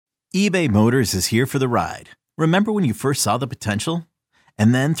eBay Motors is here for the ride. Remember when you first saw the potential?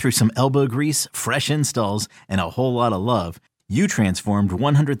 And then through some elbow grease, fresh installs, and a whole lot of love, you transformed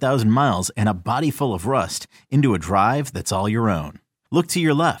 100,000 miles and a body full of rust into a drive that's all your own. Look to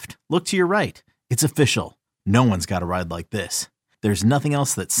your left. Look to your right. It's official. No one's got a ride like this. There's nothing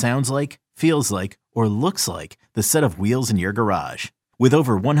else that sounds like, feels like, or looks like the set of wheels in your garage. With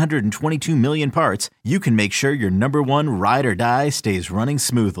over 122 million parts, you can make sure your number one ride or die stays running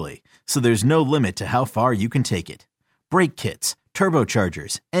smoothly. So there's no limit to how far you can take it. Brake kits,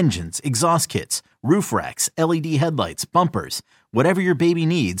 turbochargers, engines, exhaust kits, roof racks, LED headlights, bumpers, whatever your baby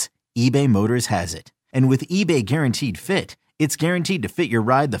needs, eBay Motors has it. And with eBay Guaranteed Fit, it's guaranteed to fit your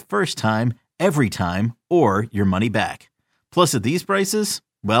ride the first time, every time, or your money back. Plus at these prices,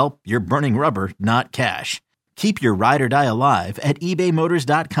 well, you're burning rubber, not cash. Keep your ride or die alive at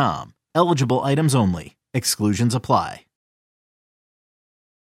ebaymotors.com. Eligible items only. Exclusions apply.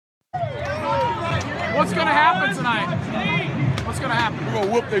 What's going to happen tonight? What's going to happen? We're going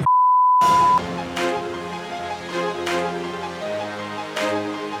to whoop their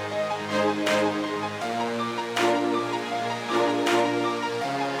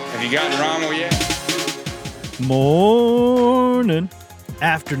Have you gotten Rommel yet? Morning,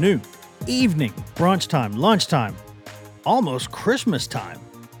 afternoon, evening, brunch time, lunchtime, almost Christmas time.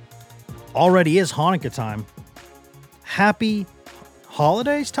 Already is Hanukkah time. Happy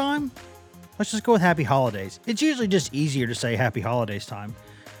holidays time? Let's just go with happy holidays. It's usually just easier to say happy holidays time.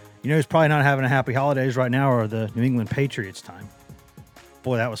 You know who's probably not having a happy holidays right now are the New England Patriots time.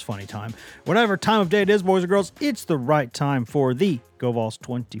 Boy, that was funny time. Whatever time of day it is, boys and girls, it's the right time for the Go Vols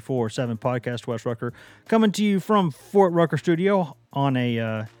 24/7 podcast. Wes Rucker coming to you from Fort Rucker Studio on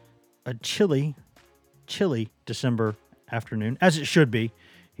a chilly December afternoon, as it should be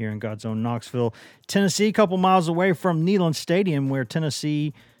here in God's own Knoxville, Tennessee, a couple miles away from Neyland Stadium, where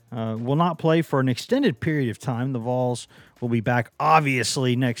Tennessee will not play for an extended period of time. The Vols will be back,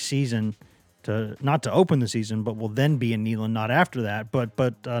 obviously, next season, not to open the season, but will then be in Neyland, not after that, but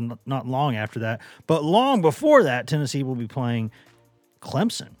not long after that. But long before that, Tennessee will be playing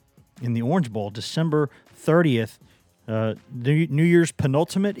Clemson in the Orange Bowl, December 30th, New Year's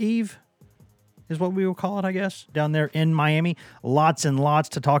penultimate eve is what we will call it, I guess, down there in Miami. Lots and lots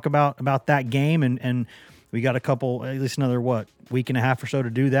to talk about that game, and we got at least another, week and a half or so to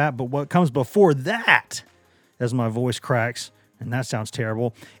do that. But what comes before that, as my voice cracks, and that sounds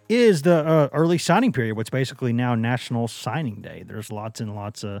terrible, is the early signing period, which basically now National Signing Day. There's lots and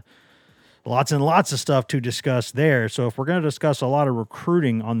lots of stuff to discuss there. So if we're going to discuss a lot of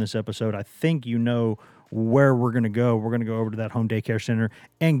recruiting on this episode, I think you know where we're going to go. We're going to go over to that home daycare center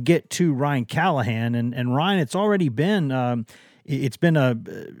and get to Ryan Callahan. And Ryan, it's already been it's been a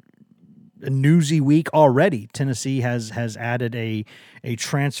newsy week already. Tennessee has added a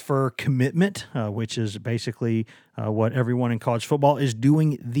transfer commitment, which is basically what everyone in college football is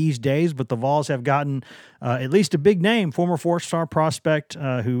doing these days. But the Vols have gotten at least a big name, former four-star prospect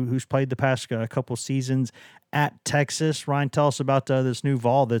who's played the past couple seasons at Texas. Ryan, tell us about this new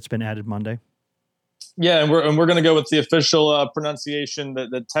Vol that's been added Monday. Yeah, and we're going to go with the official pronunciation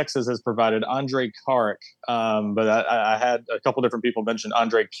that Texas has provided, Andre Carrick. But I had a couple different people mention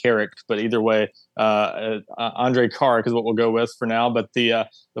Andre Carrick, but either way, Andre Carrick is what we'll go with for now. But the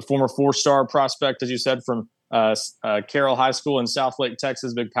former four-star prospect, as you said, from Carroll High School in Southlake,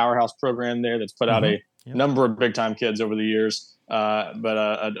 Texas, big powerhouse program there that's put out a number of big-time kids over the years. But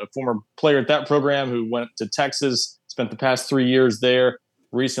a former player at that program who went to Texas, spent the past 3 years there,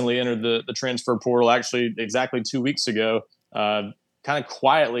 recently entered the transfer portal, actually exactly 2 weeks ago, kind of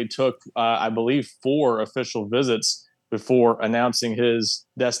quietly took, I believe, 4 official visits before announcing his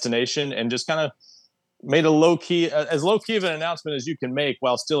destination, and just kind of made as low-key of an announcement as you can make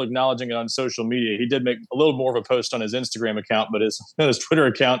while still acknowledging it on social media. He did make a little more of a post on his Instagram account, but his Twitter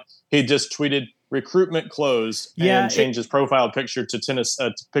account, he just tweeted recruitment closed and changed his profile picture to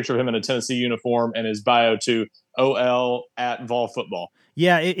picture of him in a Tennessee uniform and his bio to OL at Vol Football.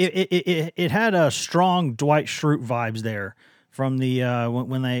 Yeah, it had a strong Dwight Schrute vibes there from the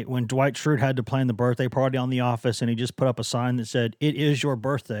when Dwight Schrute had to plan the birthday party on The Office, and he just put up a sign that said "It is your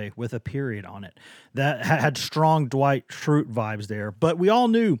birthday" with a period on it. That had strong Dwight Schrute vibes there. But we all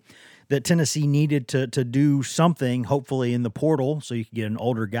knew that Tennessee needed to do something, hopefully in the portal, so you could get an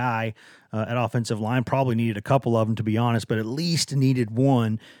older guy at offensive line. Probably needed a couple of them, to be honest, but at least needed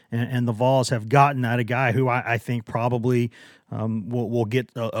one. And the Vols have gotten that, a guy who I think probably will get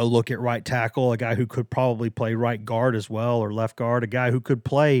a look at right tackle, a guy who could probably play right guard as well, or left guard, a guy who could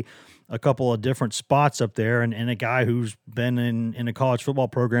play a couple of different spots up there, and a guy who's been in a college football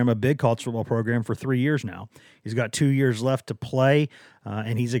program, a big college football program, for 3 years now. He's got 2 years left to play.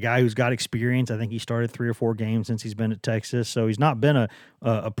 and he's a guy who's got experience. I think he started 3 or 4 games since he's been at Texas, so he's not been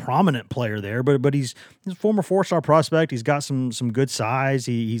a prominent player there, but he's a former 4-star prospect. He's got some good size.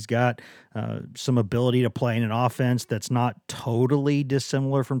 He's got some ability to play in an offense that's not totally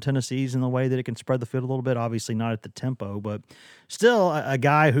dissimilar from Tennessee's in the way that it can spread the field a little bit. Obviously not at the tempo, but still a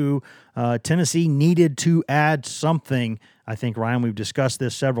guy who Tennessee needed to add something. I think, Ryan, we've discussed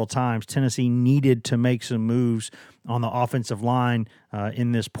this several times. Tennessee needed to make some moves on the offensive line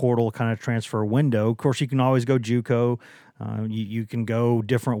in this portal kind of transfer window. Of course, you can always go JUCO. You can go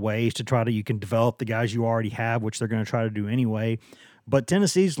different ways to try to, you can develop the guys you already have, which they're going to try to do anyway. But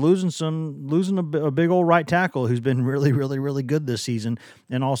Tennessee's losing a big old right tackle who's been really, really, really good this season,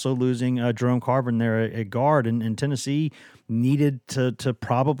 and also losing Jerome Carvin there at guard. And Tennessee needed to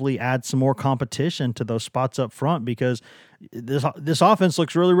probably add some more competition to those spots up front, because this offense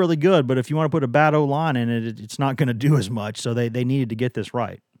looks really, really good. But if you want to put a bad O-line in it, it's not going to do as much. So they needed to get this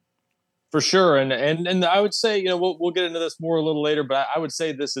right. For sure, and I would say, we'll get into this more a little later, but I would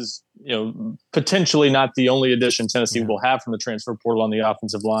say this is, potentially not the only addition Tennessee will have from the transfer portal on the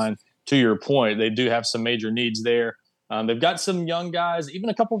offensive line. To your point, they do have some major needs there. They've got some young guys, even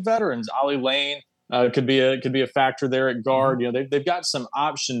a couple veterans. Ollie Lane could be a factor there at guard. They've got some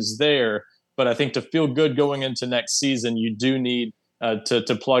options there, but I think to feel good going into next season, you do need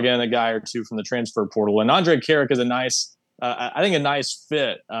to plug in a guy or two from the transfer portal. And Andre Carrick is a nice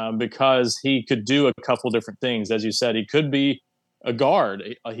fit because he could do a couple different things. As you said, he could be a guard.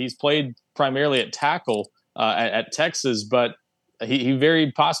 He's played primarily at tackle at Texas, but he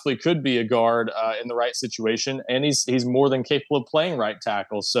very possibly could be a guard in the right situation, and he's more than capable of playing right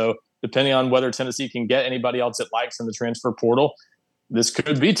tackle. So depending on whether Tennessee can get anybody else it likes in the transfer portal, this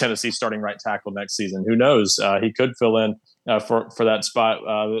could be Tennessee starting right tackle next season. Who knows? He could fill in for that spot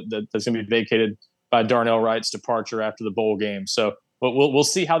that's going to be vacated by Darnell Wright's departure after the bowl game. So we'll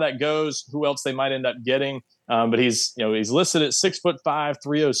see how that goes, who else they might end up getting. But he's listed at 6'5",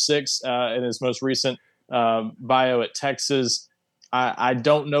 306 in his most recent bio at Texas. I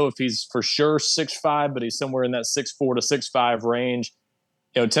don't know if he's for sure 6'5", but he's somewhere in that 6'4" to 6'5" range.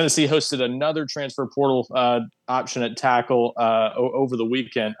 Tennessee hosted another transfer portal option at tackle over the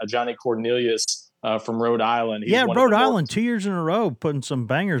weekend, Johnny Cornelius from Rhode Island. Rhode Island 2 years in a row putting some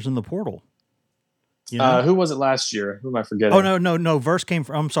bangers in the portal. Who was it last year? Who am I forgetting? Oh, no. Verse came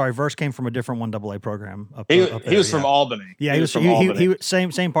from a different 1AA program. He was from Albany. Yeah, he was from Albany. He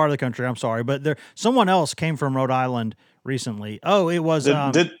same part of the country. I'm sorry, but someone else came from Rhode Island recently. Oh, it was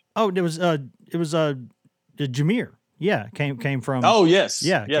Jameer. Yeah, came from. Oh yes,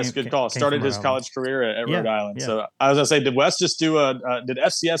 yeah, good call. Started his college career at Rhode Island. Yeah. So I was gonna say, did West just do did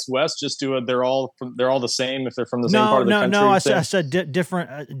FCS West just do they're all the same if they're from the same part of the country? No, I said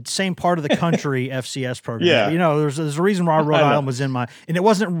different, same part of the country FCS program. Yeah, there's a reason why Rhode Island was in my, and it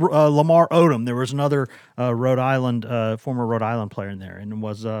wasn't Lamar Odom. There was another Rhode Island former Rhode Island player in there, and it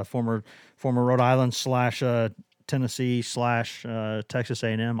was former Rhode Island / Tennessee / Texas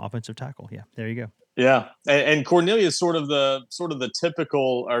A&M offensive tackle. Yeah, there you go. Yeah, and Cornelius sort of the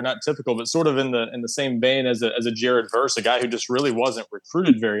typical, or not typical, but sort of in the same vein as a Jared Verse, a guy who just really wasn't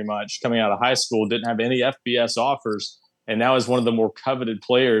recruited very much coming out of high school, didn't have any FBS offers, and now is one of the more coveted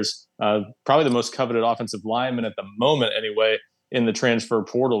players, probably the most coveted offensive lineman at the moment anyway in the transfer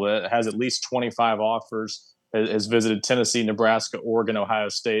portal. It has at least 25 offers, has visited Tennessee, Nebraska, Oregon, Ohio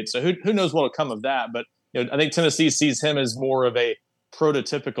State. So who knows what will come of that? But I think Tennessee sees him as more of a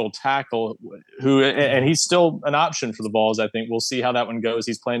prototypical tackle and he's still an option for the Vols. I think we'll see how that one goes.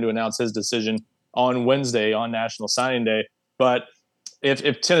 He's planning to announce his decision on Wednesday on National Signing Day. But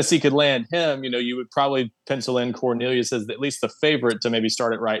if Tennessee could land him, you would probably pencil in Cornelius as at least the favorite to maybe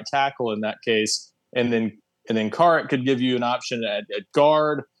start at right tackle in that case. And then Carrick could give you an option at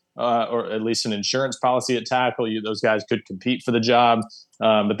guard, or at least an insurance policy at tackle. Those guys could compete for the job.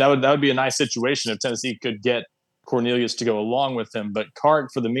 But that would be a nice situation if Tennessee could get Cornelius to go along with him. But Carrick,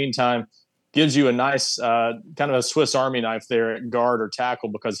 for the meantime, gives you a nice kind of a Swiss Army knife there at guard or tackle,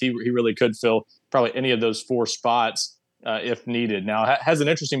 because he really could fill probably any of those 4 spots if needed. Now, has an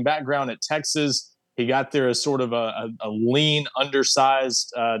interesting background at Texas. He got there as sort of a lean,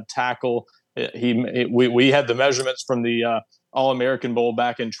 undersized tackle. We had the measurements from the All-American Bowl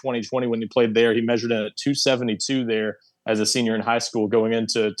back in 2020 when he played there. He measured in at 272 there as a senior in high school going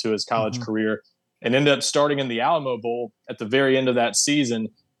into his college career, and ended up starting in the Alamo Bowl at the very end of that season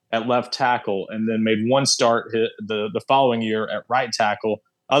at left tackle, and then made one start the following year at right tackle.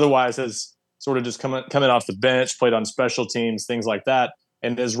 Otherwise has sort of just coming off the bench, played on special teams, things like that.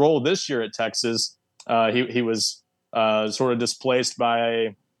 And his role this year at Texas, he was sort of displaced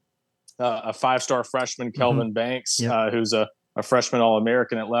by a 5-star freshman, Kelvin Banks, who's a a freshman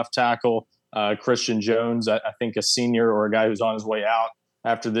All-American at left tackle. Christian Jones, I think a senior or a guy who's on his way out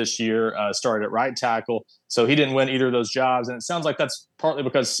after this year, started at right tackle. So he didn't win either of those jobs. And it sounds like that's partly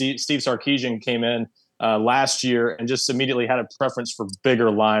because Steve Sarkisian came in last year and just immediately had a preference for bigger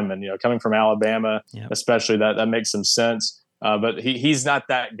linemen, coming from Alabama, especially that makes some sense. But he's not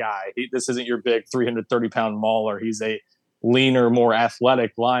that guy. This isn't your big 330-pound mauler. He's a leaner, more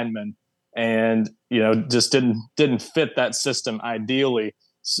athletic lineman, and just didn't fit that system ideally.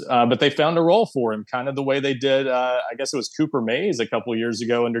 But they found a role for him, kind of the way they did. I guess it was Cooper Mays a couple of years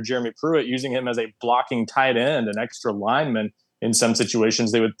ago under Jeremy Pruitt, using him as a blocking tight end, an extra lineman. In some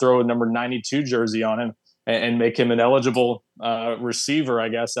situations, they would throw a number 92 jersey on him and make him an eligible receiver, I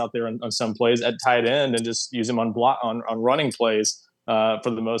guess, out there on some plays at tight end, and just use him on running plays for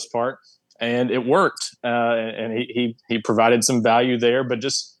the most part. And it worked, and he provided some value there, but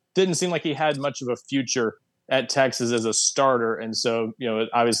just didn't seem like he had much of a future at Texas as a starter. And so, it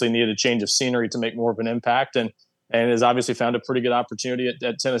obviously needed a change of scenery to make more of an impact, and has obviously found a pretty good opportunity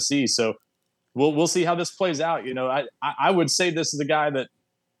at Tennessee. So we'll see how this plays out. I would say this is a guy that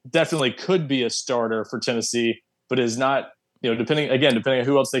definitely could be a starter for Tennessee, but is not, depending on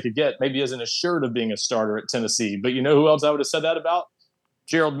who else they could get, maybe isn't assured of being a starter at Tennessee. But who else I would have said that about?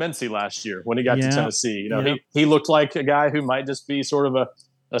 Gerald Mincey last year when he got to Tennessee. He looked like a guy who might just be sort of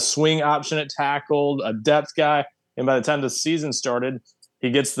a swing option at tackle, a depth guy. And by the time the season started, he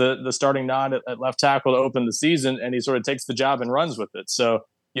gets the starting nod at left tackle to open the season, and he sort of takes the job and runs with it. So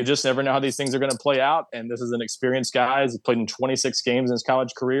you just never know how these things are going to play out. And this is an experienced guy. He's played in 26 games in his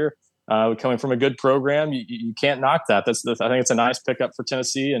college career, coming from a good program. You can't knock that. I think it's a nice pickup for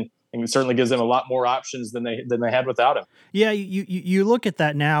Tennessee, and it certainly gives them a lot more options than they had without him. Yeah, you look at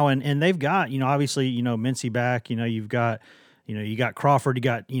that now, and they've got, obviously, Mincey back. You've got, you got Crawford, you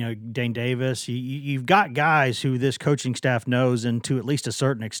got, Dane Davis. You've got guys who this coaching staff knows and to at least a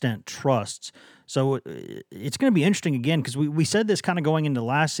certain extent trusts. So it's going to be interesting again, because we said this kind of going into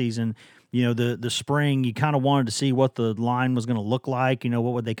last season. The spring, you kind of wanted to see what the line was going to look like.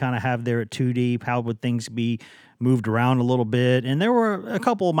 What would they kind of have there at 2 deep? How would things be moved around a little bit? And there were a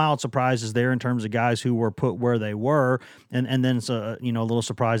couple of mild surprises there in terms of guys who were put where they were. And then, a little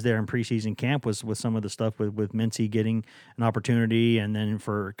surprise there in preseason camp was with some of the stuff with Mincey getting an opportunity. And then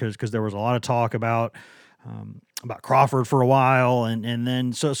because there was a lot of talk about Crawford for a while, and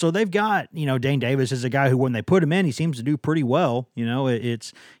then so they've got, Dane Davis is a guy who, when they put him in, he seems to do pretty well.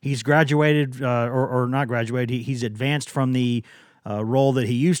 He's graduated or not graduated. He's advanced from the role that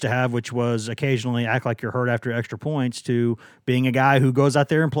he used to have, which was occasionally act like you're hurt after extra points, to being a guy who goes out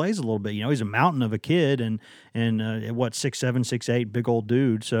there and plays a little bit. He's a mountain of a kid, and 6'7", 6'8", big old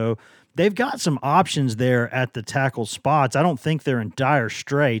dude. So they've got some options there at the tackle spots. I don't think they're in dire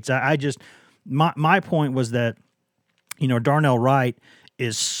straits. My point was that, Darnell Wright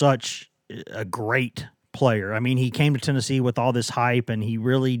is such a great player. I mean, he came to Tennessee with all this hype, and he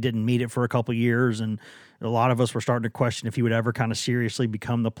really didn't meet it for a couple of years, and a lot of us were starting to question if he would ever kind of seriously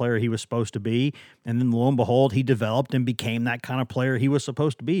become the player he was supposed to be. And then, lo and behold, he developed and became that kind of player he was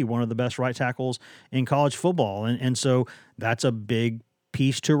supposed to be, one of the best right tackles in college football. And so that's a big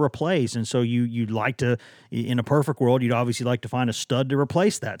piece to replace. And so you'd like to, in a perfect world, you'd obviously like to find a stud to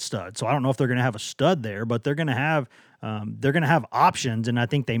replace that stud. So I don't know if they're going to have a stud there, but they're going to have options, and I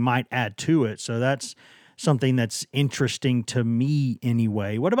think they might add to it. So that's something that's interesting to me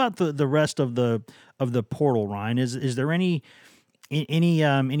anyway. What about the rest of the portal, Ryan? Is there any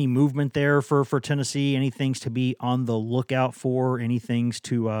movement there for Tennessee? Any things to be on the lookout for? Any things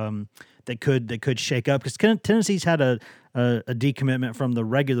to that could shake up? Because Tennessee's had a decommitment from the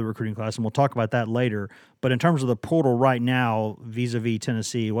regular recruiting class, and we'll talk about that later. But in terms of the portal right now, vis-a-vis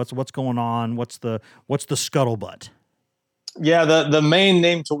Tennessee, what's going on? What's the scuttlebutt? Yeah, the main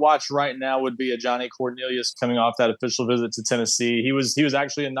name to watch right now would be a Johnny Cornelius, coming off that official visit to Tennessee. He was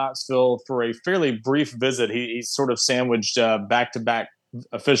actually in Knoxville for a fairly brief visit. He sort of sandwiched back-to-back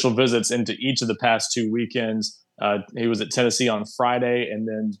official visits into each of the past 2 weekends. He was at Tennessee on Friday, and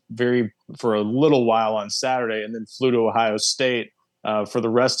then for a little while on Saturday, and then flew to Ohio State for the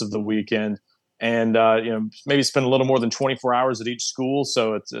rest of the weekend. And maybe spent a little more than 24 hours at each school.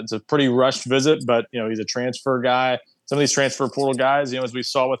 So it's a pretty rushed visit, but he's a transfer guy. Some of these transfer portal guys, as we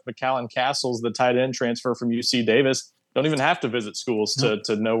saw with McCallan Castles, the tight end transfer from UC Davis, don't even have to visit schools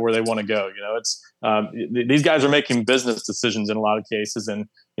to know where they want to go. It's these guys are making business decisions in a lot of cases, and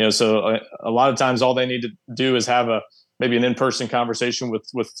so a lot of times all they need to do is have maybe an in-person conversation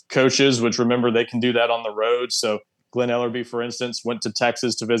with coaches, which, remember, they can do that on the road. So Glenn Ellerby, for instance, went to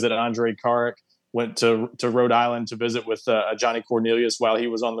Texas to visit Andre Carrick, went to Rhode Island to visit with Johnny Cornelius while he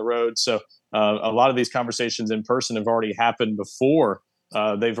was on the road. So a lot of these conversations in person have already happened before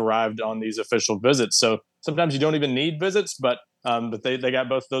they've arrived on these official visits. So sometimes you don't even need visits, but they got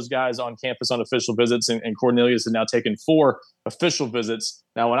both those guys on campus on official visits, and Cornelius has now taken 4 official visits.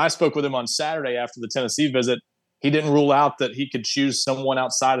 Now, when I spoke with him on Saturday after the Tennessee visit, he didn't rule out that he could choose someone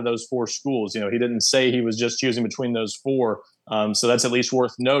outside of those 4 schools. He didn't say he was just choosing between those 4. So that's at least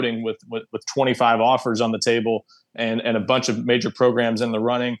worth noting with 25 offers on the table and a bunch of major programs in the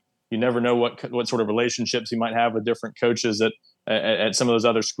running. You never know what sort of relationships he might have with different coaches at some of those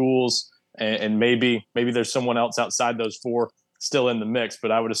other schools. And maybe there's someone else outside those 4 still in the mix.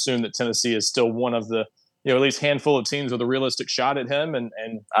 But I would assume that Tennessee is still one of the, at least handful of teams with a realistic shot at him. And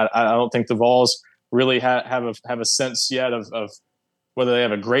I don't think the Vols really have a sense yet of whether they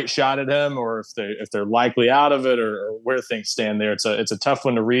have a great shot at him or if they're likely out of it or where things stand there. It's a tough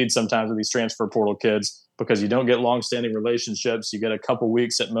one to read sometimes with these transfer portal kids because you don't get long-standing relationships. You get a couple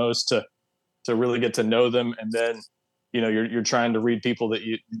weeks at most to really get to know them, and then you're trying to read people that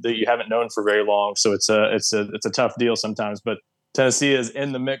you haven't known for very long. So it's a tough deal sometimes. But Tennessee is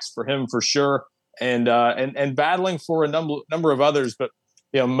in the mix for him for sure, and battling for a number of others, but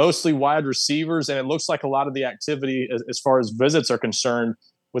mostly wide receivers. And it looks like a lot of the activity as far as visits are concerned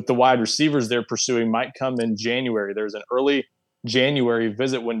with the wide receivers they're pursuing might come in January. There's an early January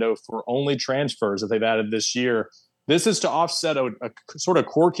visit window for only transfers that they've added this year. This is to offset a sort of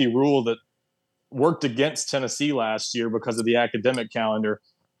quirky rule that worked against Tennessee last year because of the academic calendar.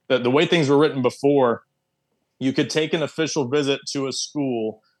 The way things were written before, you could take an official visit to a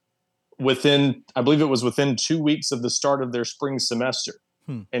school within 2 weeks of the start of their spring semester.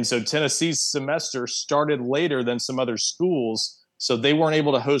 And so Tennessee's semester started later than some other schools, so they weren't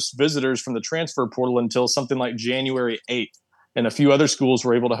able to host visitors from the transfer portal until something like January 8th. And a few other schools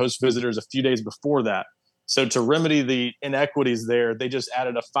were able to host visitors a few days before that. So to remedy the inequities there, they just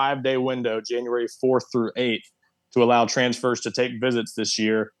added a 5-day window, January 4th through 8th, to allow transfers to take visits this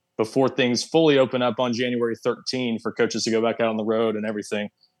year before things fully open up on January 13 for coaches to go back out on the road and everything.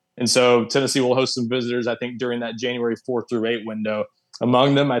 And so Tennessee will host some visitors, I think, during that January 4th through 8 window.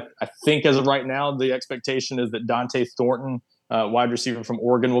 Among them, I think as of right now, the expectation is that Dante Thornton, wide receiver from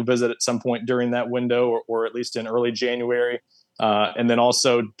Oregon, will visit at some point during that window or at least in early January. And then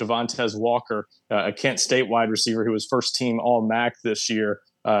also Devontae Walker, a Kent State wide receiver who was first team All-MAC this year,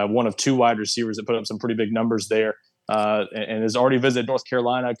 one of 2 wide receivers that put up some pretty big numbers there, and has already visited North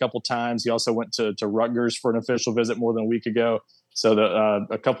Carolina a couple times. He also went to Rutgers for an official visit more than a week ago. So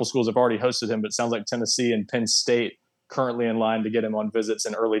a couple schools have already hosted him, but it sounds like Tennessee and Penn State currently in line to get him on visits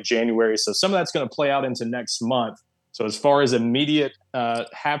in early January. So some of that's going to play out into next month. So as far as immediate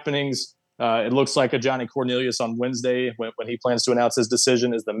happenings, it looks like a Johnny Cornelius on Wednesday when he plans to announce his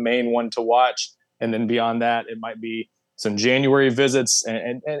decision is the main one to watch. And then beyond that, it might be some January visits.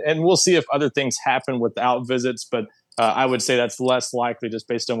 And we'll see if other things happen without visits. But I would say that's less likely just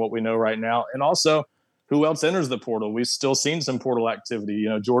based on what we know right now. And also, who else enters the portal? We've still seen some portal activity.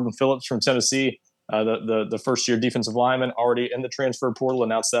 Jordan Phillips from Tennessee, the first-year defensive lineman, already in the transfer portal,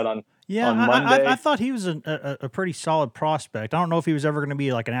 announced that on Monday. I thought he was a pretty solid prospect. I don't know if he was ever going to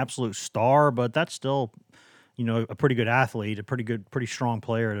be like an absolute star, but that's still, a pretty good athlete, a pretty strong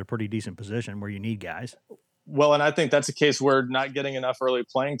player at a pretty decent position where you need guys. Well, and I think that's a case where not getting enough early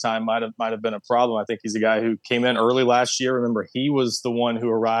playing time might have been a problem. I think he's a guy who came in early last year. Remember, he was the one who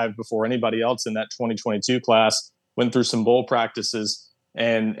arrived before anybody else in that 2022 class, went through some bowl practices,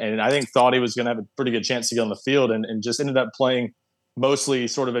 and I think thought he was going to have a pretty good chance to get on the field, and just ended up playing mostly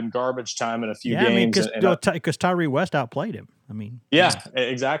sort of in garbage time in a few games. Because Tyree West outplayed him.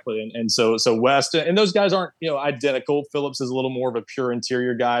 Exactly. And so West, and those guys aren't, identical. Phillips is a little more of a pure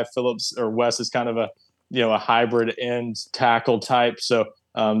interior guy. West is kind of a hybrid end tackle type. So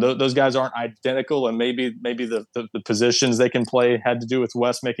those guys aren't identical, and maybe the positions they can play had to do with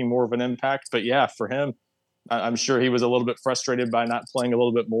West making more of an impact. But yeah, for him, I'm sure he was a little bit frustrated by not playing a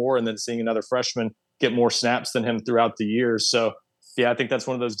little bit more and then seeing another freshman get more snaps than him throughout the years. So yeah, I think that's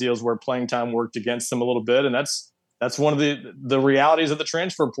one of those deals where playing time worked against him a little bit. And that's one of the realities of the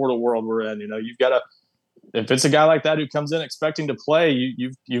transfer portal world we're in. You've got to, if it's a guy like that who comes in expecting to play,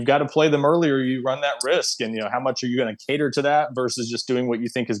 you've got to play them earlier. You run that risk, and how much are you going to cater to that versus just doing what you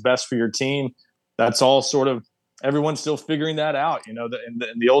think is best for your team? That's all sort of, everyone's still figuring that out. In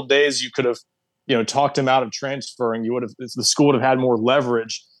the old days, you could have talked him out of transferring. The school would have had more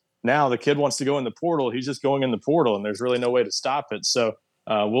leverage. Now the kid wants to go in the portal. He's just going in the portal, and there's really no way to stop it. So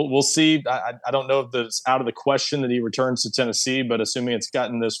we'll see. I don't know if it's out of the question that he returns to Tennessee, but assuming it's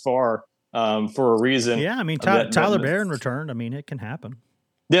gotten this far for a reason. Yeah, Tyler Barron returned. It can happen.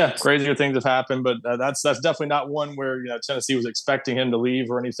 Yeah, crazier things have happened, but that's definitely not one where Tennessee was expecting him to leave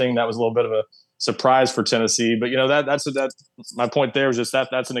or anything. That was a little bit of a surprise for Tennessee. But that's my point there is just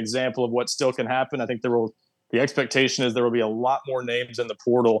that's an example of what still can happen. I think the expectation is there will be a lot more names in the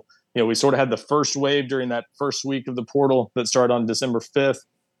portal. We sort of had the first wave during that first week of the portal that started on December 5th.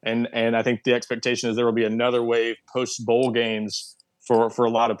 And I think the expectation is there will be another wave post bowl games for a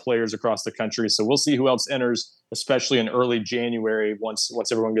lot of players across the country. So we'll see who else enters, especially in early January once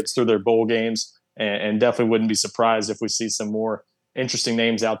everyone gets through their bowl games. And definitely wouldn't be surprised if we see some more interesting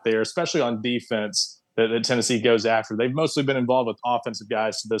names out there, especially on defense that Tennessee goes after. They've mostly been involved with offensive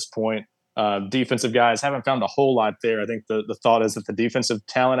guys to this point. Defensive guys haven't found a whole lot there. I think the thought is that the defensive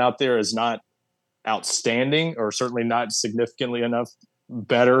talent out there is not outstanding, or certainly not significantly enough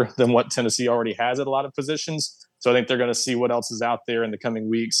better than what Tennessee already has at a lot of positions. So I think they're going to see what else is out there in the coming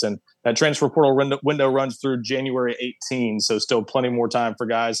weeks. And that transfer portal window runs through January 18. So still plenty more time for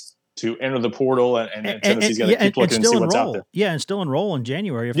guys to enter the portal, and Tennessee's going to keep looking and see what's out there. Yeah, and still enroll in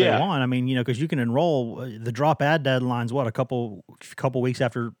January if they want. I mean, because you can enroll. The drop ad deadline's a couple weeks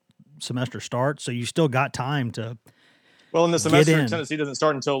after semester starts, so you still got time to. Well, in the semester in Tennessee doesn't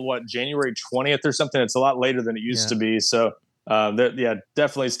start until January 20th or something. It's a lot later than it used to be. So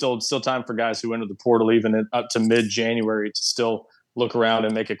definitely still time for guys who enter the portal even up to mid-January to still look around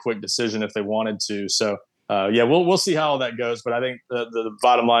and make a quick decision if they wanted to. So we'll see how all that goes. But I think the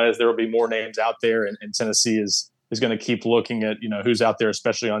bottom line is there will be more names out there, and Tennessee is going to keep looking at who's out there,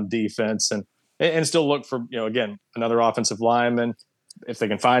 especially on defense, and still look for again another offensive lineman. If they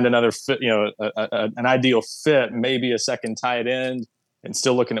can find another fit, an ideal fit, maybe a second tight end, and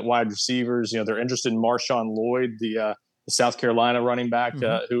still looking at wide receivers. They're interested in Marshawn Lloyd, the South Carolina running back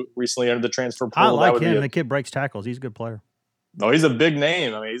who recently entered the transfer portal. I like him. The kid breaks tackles. He's a good player. Oh, he's a big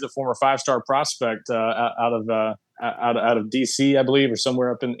name. I mean, he's a former 5-star prospect out of DC, I believe, or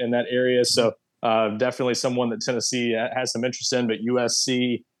somewhere up in that area. So definitely someone that Tennessee has some interest in, but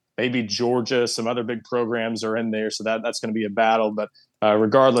USC, maybe Georgia, some other big programs are in there. So that's going to be a battle. But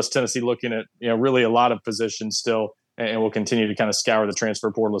regardless, Tennessee looking at really a lot of positions still, and we'll continue to kind of scour the transfer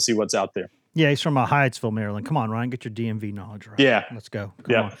portal to see what's out there. Yeah, he's from Hyattsville, Maryland. Come on, Ryan, get your DMV knowledge right. Yeah. Let's go.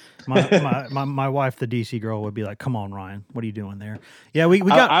 Come on. My wife, the DC girl, would be like, come on, Ryan, what are you doing there? Yeah, we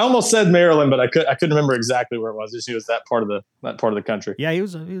got. I almost said Maryland, but I couldn't remember exactly where it was. Just he was that part of the country. Yeah, he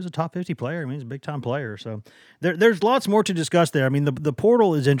was a top 50 player. I mean, he's a big time player. So there's lots more to discuss there. I mean, the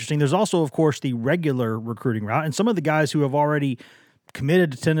portal is interesting. There's also, of course, the regular recruiting route, and some of the guys who have already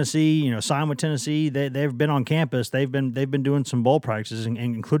committed to Tennessee, signed with Tennessee. They've been on campus. They've been doing some bowl practices, and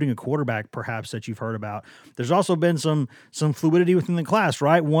including a quarterback, perhaps, that you've heard about. There's also been some fluidity within the class,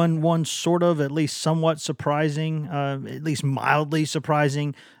 right? One sort of at least somewhat surprising, at least mildly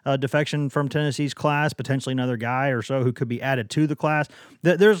surprising defection from Tennessee's class. Potentially another guy or so who could be added to the class.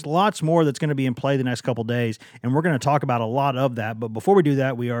 There's lots more that's going to be in play the next couple days, and we're going to talk about a lot of that. But before we do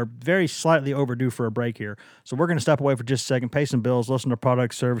that, we are very slightly overdue for a break here, so we're going to step away for just a second, pay some bills, listen to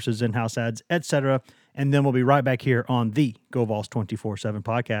products, services, in-house ads, etc. And then we'll be right back here on the Go Vols 24/7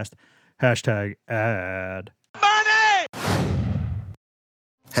 podcast. #ad.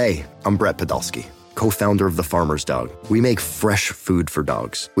 Hey, I'm Brett Podolsky, co-founder of The Farmer's Dog. We make fresh food for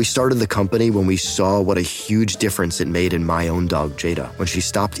dogs. We started the company when we saw what a huge difference it made in my own dog, Jada, when she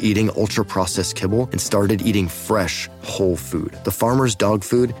stopped eating ultra-processed kibble and started eating fresh, whole food. The Farmer's Dog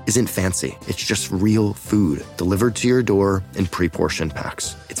food isn't fancy. It's just real food delivered to your door in pre-portioned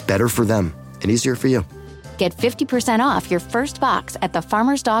packs. It's better for them and easier for you. Get 50% off your first box at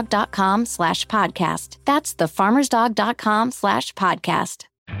thefarmersdog.com/podcast. That's thefarmersdog.com/podcast.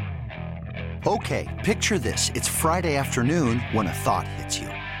 Okay, picture this. It's Friday afternoon when a thought hits you.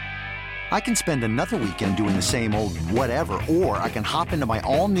 I can spend another weekend doing the same old whatever, or I can hop into my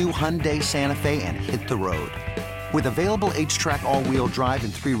all-new Hyundai Santa Fe and hit the road. With available H-Track all-wheel drive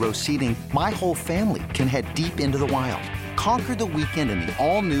and 3-row seating, my whole family can head deep into the wild. Conquer the weekend in the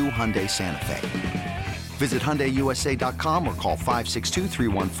all-new Hyundai Santa Fe. Visit HyundaiUSA.com or call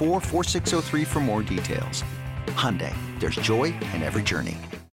 562-314-4603 for more details. Hyundai, there's joy in every journey.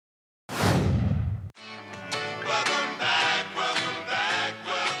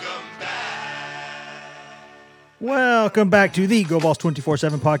 Welcome back to the Go Vols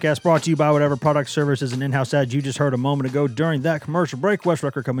 24/7 podcast, brought to you by whatever product, services, and in-house ads you just heard a moment ago during that commercial break. Wes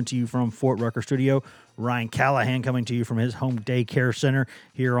Rucker coming to you from Fort Rucker Studio. Ryan Callahan coming to you from his home daycare center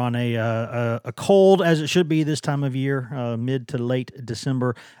here on a cold, as it should be this time of year, mid to late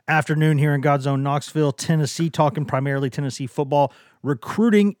December afternoon here in God's own Knoxville, Tennessee, talking primarily Tennessee football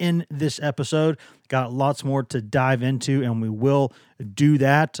recruiting in this episode. Got lots more to dive into, and we will do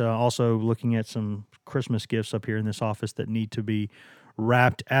that. Also looking at some Christmas gifts up here in this office that need to be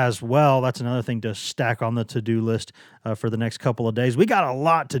wrapped as well. That's another thing to stack on the to-do list for the next couple of days. We got a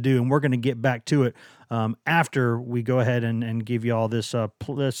lot to do, and we're going to get back to it after we go ahead and give you all this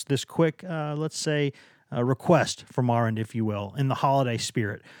quick, let's say, request from our end, if you will, in the holiday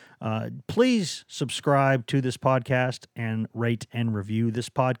spirit. Please subscribe to this podcast and rate and review this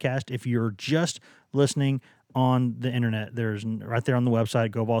podcast. If you're just listening on the internet, there's right there on the website,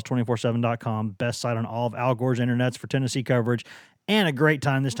 GoVols247.com, best site on all of Al Gore's internets for Tennessee coverage, and a great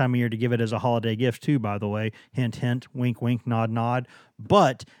time this time of year to give it as a holiday gift too, by the way. Hint, hint, wink, wink, nod, nod.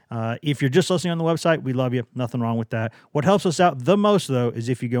 But if you're just listening on the website, we love you. Nothing wrong with that. What helps us out the most, though, is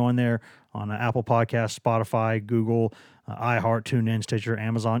if you go in there on Apple Podcasts, Spotify, Google, iHeart, TuneIn, Stitcher,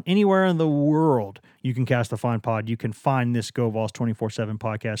 Amazon, anywhere in the world you can cast the Find Pod. You can find this Go Vols 24/7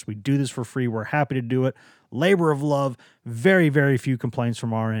 podcast. We do this for free. We're happy to do it. Labor of love. Very, very few complaints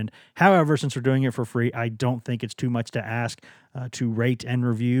from our end. However, since we're doing it for free, I don't think it's too much to ask to rate and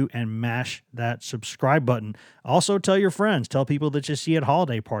review and mash that subscribe button. Also, tell your friends. Tell people that you see at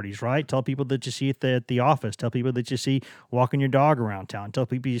holiday parties, right? Tell people that you see at the office. Tell people that you see walking your dog around town. Tell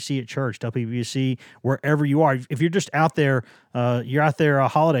people you see at church. Tell people you see wherever you are. If you're just out there, you're out there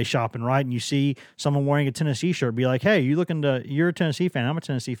holiday shopping, right? And you see someone wearing a Tennessee shirt, be like, hey, you're a Tennessee fan. I'm a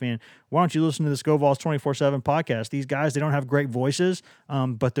Tennessee fan. Why don't you listen to this Go Vols 24/7 podcast? These guys, they don't have great voices,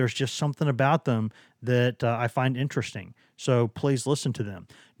 but there's just something about them that I find interesting. So please listen to them.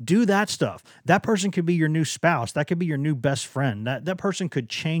 Do that stuff. That person could be your new spouse. That could be your new best friend. That person could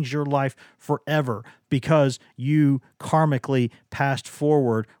change your life forever because you karmically passed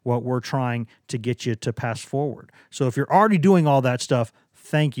forward what we're trying to get you to pass forward. So if you're already doing all that stuff,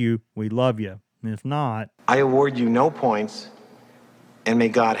 thank you. We love you. And if not, I award you no points, and may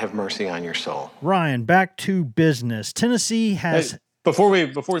God have mercy on your soul. Ryan, back to business. Tennessee has... Hey, before we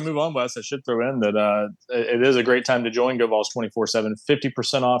move on, Wes, I should throw in that it is a great time to join Go Vols 24/7.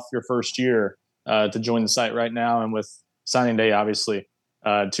 50% off your first year to join the site right now, and with signing day obviously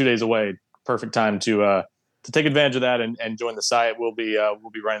 2 days away, perfect time to take advantage of that and join the site. We'll be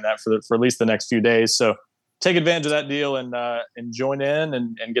running that for at least the next few days. So take advantage of that deal and join in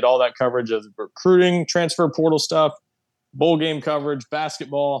and get all that coverage of recruiting, transfer portal stuff, bowl game coverage,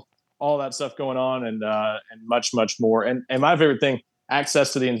 basketball, all that stuff going on, and much, much more. And my favorite thing,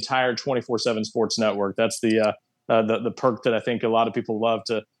 access to the entire 24/7 sports network. That's the perk that I think a lot of people love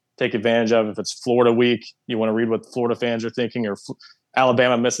to take advantage of. If it's Florida week, you want to read what the Florida fans are thinking, or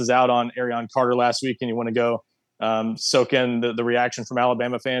Alabama misses out on Arion Carter last week and you want to go soak in the reaction from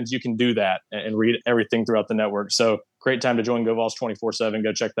Alabama fans, you can do that and read everything throughout the network. So great time to join Go Vols 24/7.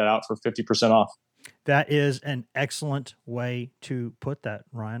 Go check that out for 50% off. That is an excellent way to put that,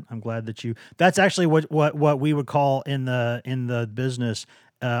 Ryan. I'm glad that that's actually what we would call in the business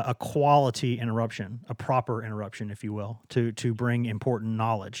a quality interruption, a proper interruption, if you will, to bring important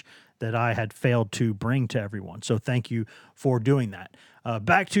knowledge that I had failed to bring to everyone. So thank you for doing that.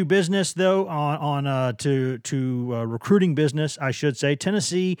 Back to business, though, to recruiting business, I should say.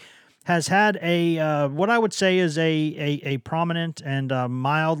 Tennessee has had what I would say is a prominent and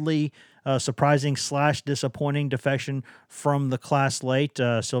mildly surprising / disappointing defection from the class late.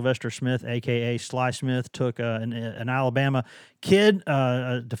 Sylvester Smith, a.k.a. Sly Smith, took an Alabama kid,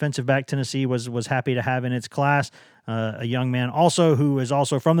 defensive back Tennessee was happy to have in its class, a young man also who is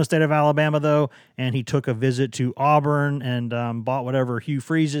also from the state of Alabama, though, and he took a visit to Auburn and bought whatever Hugh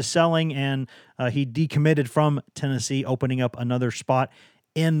Freeze is selling, and he decommitted from Tennessee, opening up another spot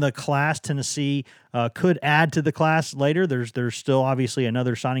in the class. Tennessee could add to the class later. There's still obviously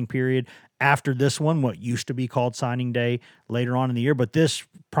another signing period after this one, what used to be called signing day later on in the year, but this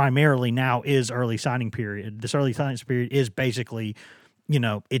primarily now is early signing period. This early signing period is basically,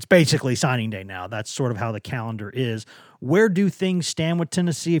 it's basically signing day now. That's sort of how the calendar is. Where do things stand with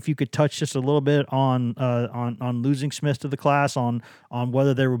Tennessee? If you could touch just a little bit on losing Smith to the class, on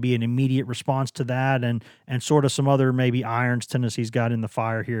whether there would be an immediate response to that, and sort of some other maybe irons Tennessee's got in the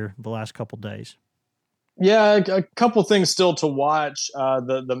fire here the last couple days. Yeah, a couple things still to watch.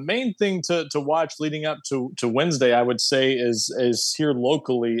 The main thing to watch leading up to Wednesday, I would say, is here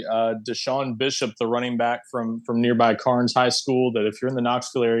locally. Deshaun Bishop, the running back from nearby Carnes High School, that if you're in the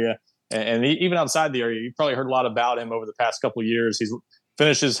Knoxville area, and even outside the area, you've probably heard a lot about him over the past couple of years. He's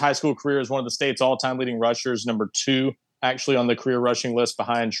finished his high school career as one of the state's all-time leading rushers, number 2 actually on the career rushing list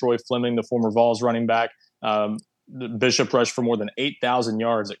behind Troy Fleming, the former Vols running back. Bishop rushed for more than 8,000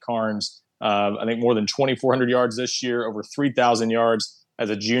 yards at Carnes. I think more than 2,400 yards this year, over 3,000 yards as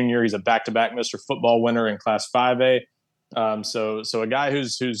a junior. He's a back-to-back Mr. Football winner in Class 5A. So a guy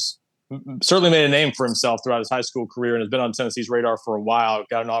who's certainly made a name for himself throughout his high school career and has been on Tennessee's radar for a while.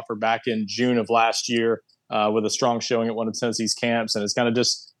 Got an offer back in June of last year with a strong showing at one of Tennessee's camps, and has kind of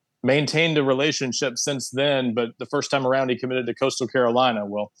just maintained a relationship since then. But the first time around, he committed to Coastal Carolina.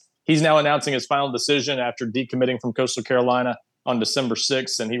 Well, he's now announcing his final decision after decommitting from Coastal Carolina on December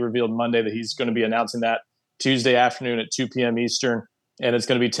 6th, and he revealed Monday that he's going to be announcing that Tuesday afternoon at 2 p.m. Eastern, and it's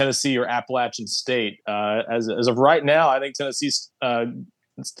going to be Tennessee or Appalachian State. As of right now, I think Tennessee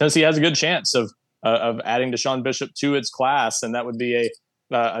has a good chance of adding Deshaun Bishop to its class, and that would be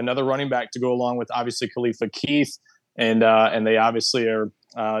another running back to go along with obviously Khalifa Keith, and they obviously are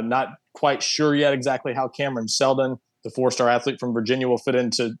not quite sure yet exactly how Cameron Seldon, the 4-star athlete from Virginia, will fit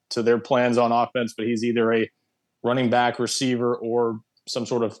into their plans on offense, but he's either a running back, receiver, or some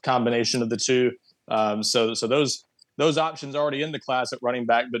sort of combination of the two. So those options are already in the class at running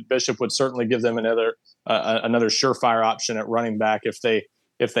back, but Bishop would certainly give them another surefire option at running back if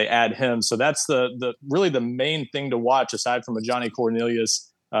they add him. So that's the really the main thing to watch, aside from a Johnny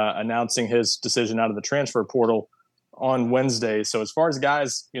Cornelius announcing his decision out of the transfer portal on Wednesday. So as far as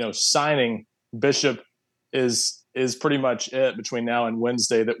guys, signing, Bishop is pretty much it between now and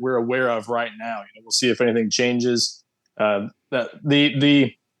Wednesday that we're aware of right now. We'll see if anything changes. I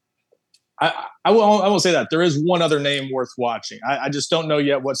won't say that. There is one other name worth watching. I just don't know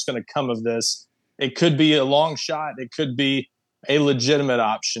yet what's going to come of this. It could be a long shot. It could be a legitimate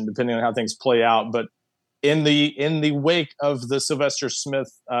option, depending on how things play out. But in the wake of the Sylvester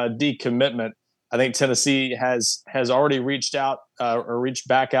Smith decommitment, I think Tennessee has already reached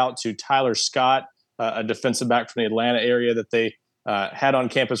back out to Tyler Scott, a defensive back from the Atlanta area that they had on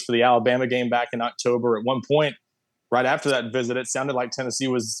campus for the Alabama game back in October. At one point, right after that visit, it sounded like Tennessee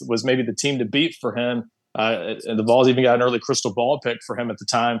was maybe the team to beat for him. And the Vols even got an early crystal ball pick for him at the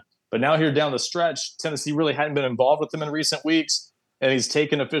time. But now here down the stretch, Tennessee really hadn't been involved with him in recent weeks. And he's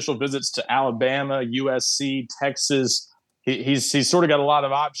taken official visits to Alabama, USC, Texas. He's sort of got a lot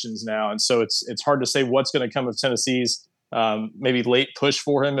of options now. And so it's hard to say what's going to come of Tennessee's maybe late push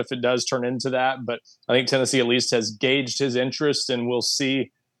for him if it does turn into that. But I think Tennessee at least has gauged his interest, and we'll see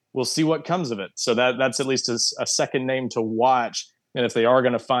what comes of it. So that's at least a second name to watch. And if they are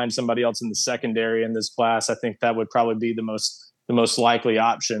going to find somebody else in the secondary in this class, I think that would probably be the most likely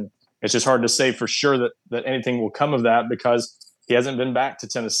option. It's just hard to say for sure that anything will come of that, because he hasn't been back to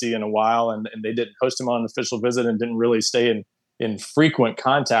Tennessee in a while, and they didn't host him on an official visit and didn't really stay in frequent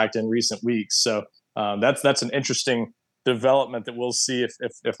contact in recent weeks. So that's an interesting development that we'll see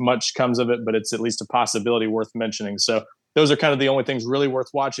if much comes of it, but it's at least a possibility worth mentioning. So those are kind of the only things really worth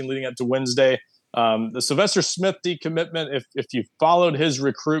watching leading up to Wednesday. The Sylvester Smith decommitment, if you followed his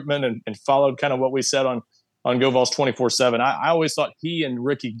recruitment and followed kind of what we said on GoVols 24/7, I always thought he and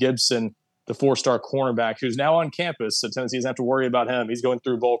Ricky Gibson, the 4-star cornerback, who's now on campus, so Tennessee doesn't have to worry about him. He's going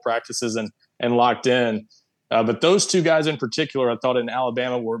through bowl practices and locked in. But those two guys in particular, I thought in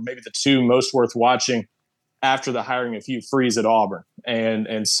Alabama were maybe the two most worth watching after the hiring of Hugh Freeze at Auburn.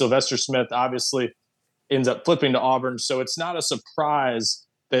 And Sylvester Smith obviously ends up flipping to Auburn. So it's not a surprise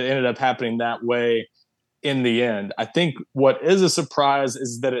that it ended up happening that way in the end. I think what is a surprise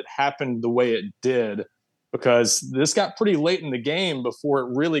is that it happened the way it did, because this got pretty late in the game before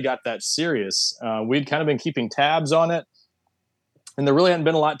it really got that serious. We'd kind of been keeping tabs on it, and there really hadn't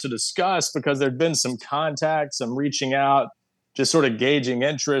been a lot to discuss because there'd been some contact, some reaching out, just sort of gauging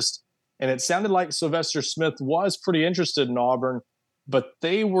interest. And it sounded like Sylvester Smith was pretty interested in Auburn, but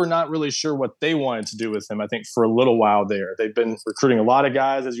they were not really sure what they wanted to do with him, I think, for a little while there. They've been recruiting a lot of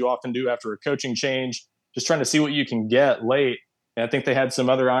guys, as you often do after a coaching change, just trying to see what you can get late. And I think they had some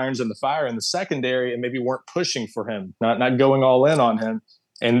other irons in the fire in the secondary and maybe weren't pushing for him, not going all in on him.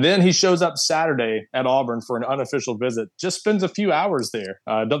 And then he shows up Saturday at Auburn for an unofficial visit, just spends a few hours there.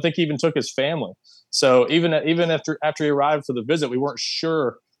 I don't think he even took his family. So even after he arrived for the visit, we weren't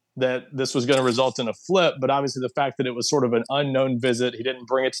sure that this was going to result in a flip. But obviously the fact that it was sort of an unknown visit, he didn't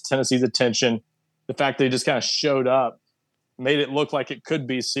bring it to Tennessee's attention, the fact that he just kind of showed up made it look like it could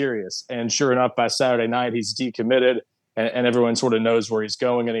be serious. And sure enough, by Saturday night, he's decommitted, and everyone sort of knows where he's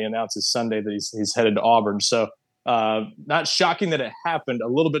going, and he announces Sunday that he's headed to Auburn. So not shocking that it happened, a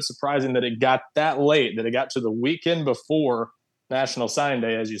little bit surprising that it got that late, that it got to the weekend before National Signing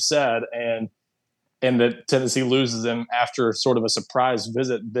Day, as you said, and that Tennessee loses him after sort of a surprise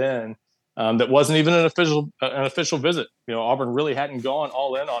visit then. That wasn't even an official visit. Auburn really hadn't gone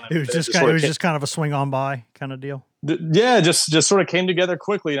all in on him. It was just kind of a swing on by kind of deal. Yeah, just sort of came together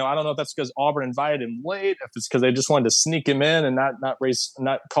quickly. I don't know if that's because Auburn invited him late, if it's because they just wanted to sneak him in and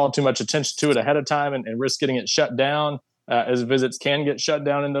not call too much attention to it ahead of time and risk getting it shut down, as visits can get shut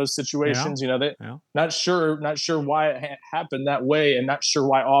down in those situations. Not sure why it happened that way, and not sure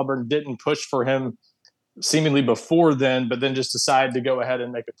why Auburn didn't push for him seemingly before then, but then just decided to go ahead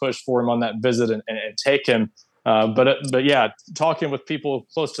and make a push for him on that visit and take him. But yeah, talking with people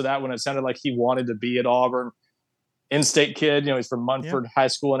close to that when it sounded like he wanted to be at Auburn. In-state kid, he's from Munford High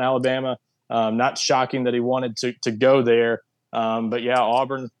School in Alabama. Not shocking that he wanted to go there. But yeah,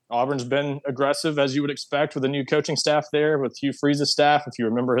 Auburn's been aggressive, as you would expect, with a new coaching staff there, with Hugh Freeze's staff. If you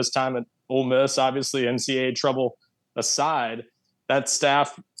remember his time at Ole Miss, obviously NCAA trouble aside, that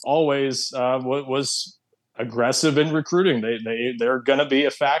staff always was aggressive in recruiting. They're going to be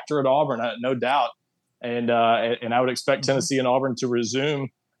a factor at Auburn, no doubt. And I would expect Tennessee and Auburn to resume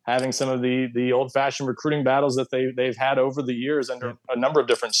having some of the old-fashioned recruiting battles that they've had over the years under a number of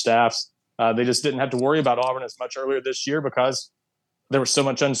different staffs. They just didn't have to worry about Auburn as much earlier this year because there was so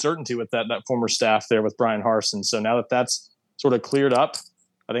much uncertainty with that former staff there with Brian Harsin. So now that that's sort of cleared up,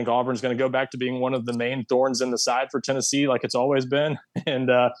 I think Auburn's going to go back to being one of the main thorns in the side for Tennessee, like it's always been. And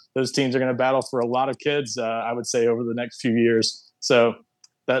those teams are going to battle for a lot of kids, I would say, over the next few years. So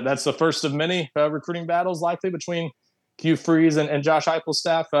that's the first of many recruiting battles likely between Hugh Freeze and Josh Heupel's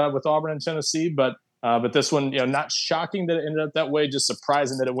staff with Auburn and Tennessee. But this one, not shocking that it ended up that way, just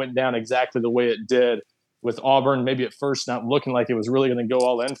surprising that it went down exactly the way it did, with Auburn maybe at first not looking like it was really going to go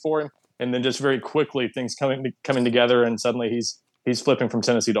all in for him. And then just very quickly things coming together, and suddenly he's flipping from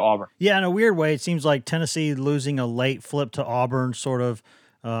Tennessee to Auburn. Yeah, in a weird way, it seems like Tennessee losing a late flip to Auburn sort of,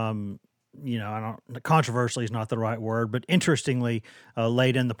 controversially is not the right word, but interestingly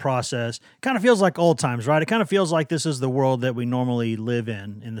late in the process. Kind of feels like old times, right? It kind of feels like this is the world that we normally live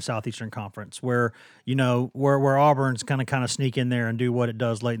in the Southeastern Conference, where where Auburn's kind of sneak in there and do what it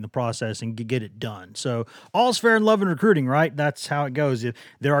does late in the process and get it done. So all's fair in love and recruiting, right? That's how it goes. If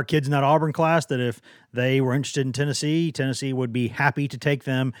there are kids in that Auburn class that if they were interested in Tennessee would be happy to take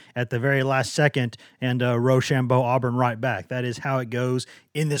them at the very last second and Rochambeau Auburn right back. That is how it goes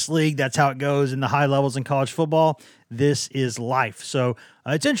in this league. That's how it goes in the high levels in college football. This is life. So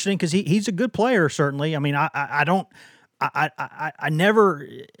it's interesting because he's a good player, certainly. I mean, I'm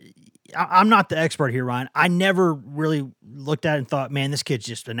not the expert here, Ryan. I never really looked at it and thought, man, this kid's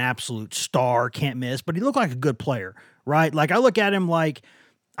just an absolute star, can't miss. But he looked like a good player, right? Like I look at him like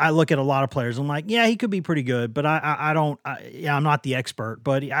I look at a lot of players. I'm like, yeah, he could be pretty good, but I'm not the expert.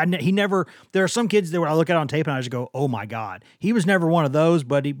 But he never. There are some kids that when I look at it on tape and I just go, oh my God, he was never one of those.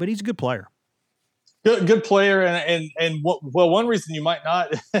 But he's a good player. Good player, and one reason you might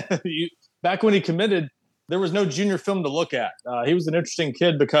not back when he committed, there was no junior film to look at. He was an interesting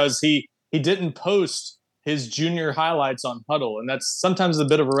kid because he didn't post his junior highlights on Huddle, and that's sometimes a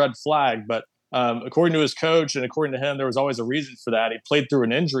bit of a red flag. But according to his coach and according to him, there was always a reason for that. He played through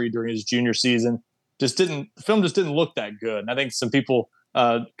an injury during his junior season. The film just didn't look that good. And I think some people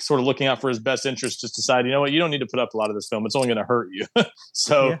sort of looking out for his best interest just decide, you know what, you don't need to put up a lot of this film. It's only going to hurt you.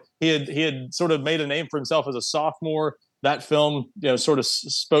 So yeah. He had sort of made a name for himself as a sophomore. That film, sort of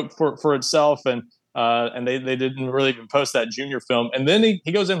spoke for itself, and they didn't really even post that junior film. And then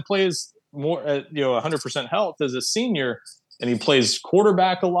he goes and plays more at 100% health as a senior, and he plays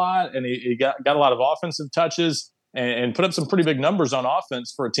quarterback a lot, and he got a lot of offensive touches and put up some pretty big numbers on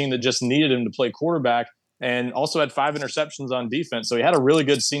offense for a team that just needed him to play quarterback, and also had 5 interceptions on defense. So he had a really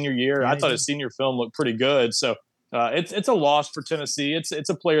good senior year. I thought his senior film looked pretty good. So it's a loss for Tennessee. It's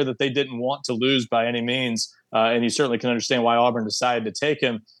a player that they didn't want to lose by any means, and you certainly can understand why Auburn decided to take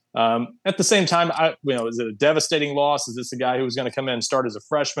him. At the same time, is it a devastating loss? Is this a guy who was going to come in and start as a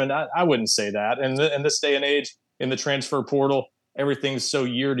freshman? I wouldn't say that. And in this day and age, in the transfer portal, everything's so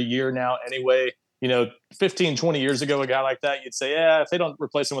year to year now anyway. 15, 20 years ago, a guy like that, you'd say, yeah, if they don't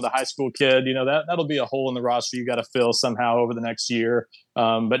replace him with a high school kid, that'll be a hole in the roster you got to fill somehow over the next year.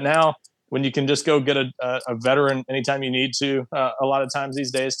 But now when you can just go get a veteran anytime you need to, a lot of times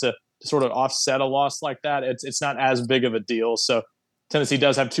these days to sort of offset a loss like that, it's not as big of a deal. So Tennessee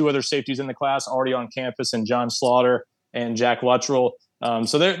does have 2 other safeties in the class already on campus, and John Slaughter and Jack Luttrell.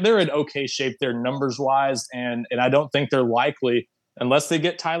 So they're in okay shape there numbers wise, and I don't think they're likely, unless they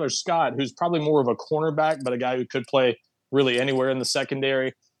get Tyler Scott, who's probably more of a cornerback, but a guy who could play really anywhere in the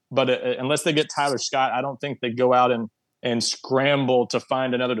secondary. But unless they get Tyler Scott, I don't think they go out and scramble to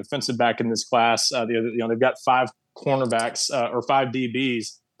find another defensive back in this class. They've got 5 cornerbacks or 5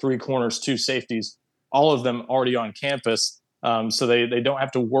 DBs, 3 corners, 2 safeties, all of them already on campus. So they don't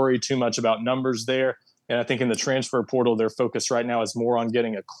have to worry too much about numbers there. And I think in the transfer portal, their focus right now is more on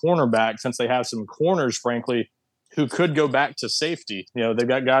getting a cornerback, since they have some corners, frankly, who could go back to safety. They've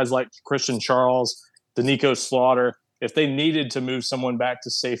got guys like Christian Charles, Danico Slaughter. If they needed to move someone back to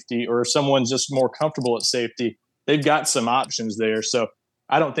safety, or someone's just more comfortable at safety, they've got some options there. So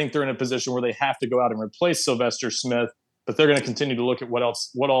I don't think they're in a position where they have to go out and replace Sylvester Smith, but they're going to continue to look at what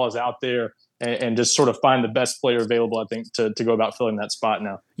all is out there and just sort of find the best player available, I think, to go about filling that spot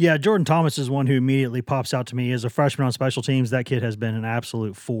now. Yeah, Jordan Thomas is one who immediately pops out to me as a freshman on special teams. That kid has been an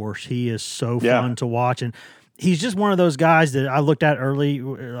absolute force. He is so fun to watch, and he's just one of those guys that I looked at early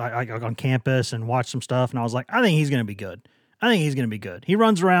on campus and watched some stuff, and I was like, I think he's going to be good. He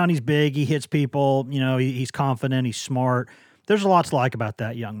runs around, he's big, he hits people, he's confident, he's smart. There's a lot to like about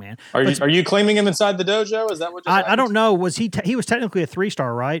that young man. Are you claiming him inside the dojo? Is that what you're saying? I don't know. Was he was technically a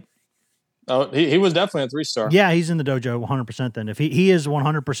 3-star, right? Oh, he was definitely a 3-star. Yeah, he's in the dojo 100%. Then if he is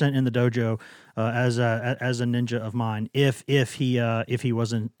 100% in the dojo as a ninja of mine, if he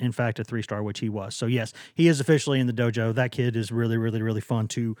wasn't in fact a 3-star, which he was. So yes, he is officially in the dojo. That kid is really, really, really fun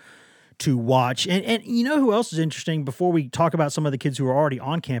to watch. And you know who else is interesting before we talk about some of the kids who are already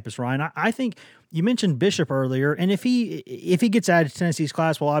on campus, Ryan? I think you mentioned Bishop earlier, and if he gets added to Tennessee's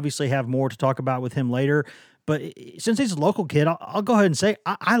class, we'll obviously have more to talk about with him later. But since he's a local kid, I'll go ahead and say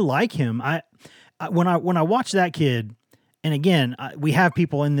I like him. When I watch that kid, and again, we have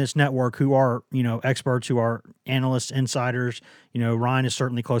people in this network who are experts, who are analysts, insiders. Ryan is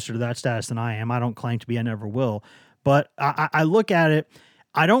certainly closer to that status than I am. I don't claim to be, I never will. But I look at it.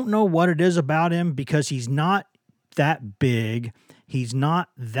 I don't know what it is about him because he's not that big. He's not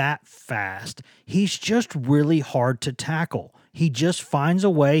that fast. He's just really hard to tackle. He just finds a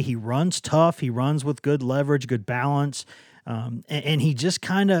way. He runs tough. He runs with good leverage, good balance. And he just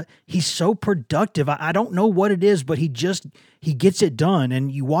he's so productive. I don't know what it is, but he gets it done.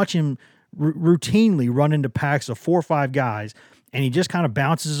 And you watch him routinely run into packs of 4 or 5 guys, and he just kind of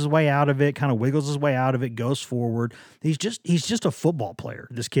bounces his way out of it, kind of wiggles his way out of it, goes forward. He's just a football player,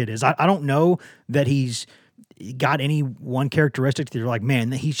 this kid is. I don't know that he's got any one characteristic that you're like,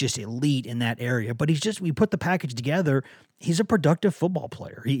 man, he's just elite in that area. But we put the package together, he's a productive football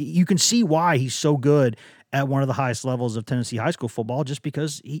player. You can see why he's so good at one of the highest levels of Tennessee high school football, just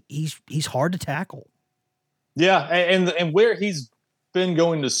because he's hard to tackle. Yeah, and where he's been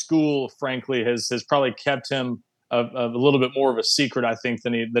going to school, frankly, has probably kept him a little bit more of a secret, I think,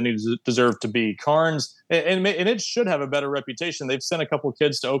 than he deserved to be. Carnes, and it should have a better reputation. They've sent a couple of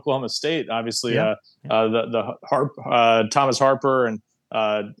kids to Oklahoma State, obviously. The Thomas Harper and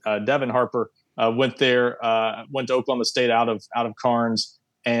Devin Harper went to Oklahoma State out of Carnes,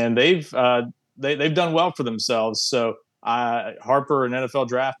 and they've done well for themselves. So Harper, an NFL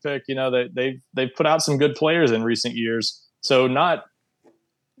draft pick, they've put out some good players in recent years. So not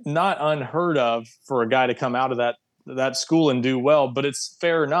unheard of for a guy to come out of that school and do well, but it's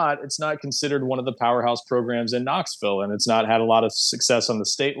fair or not, it's not considered one of the powerhouse programs in Knoxville, and it's not had a lot of success on the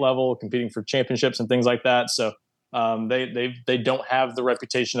state level, competing for championships and things like that. So they don't have the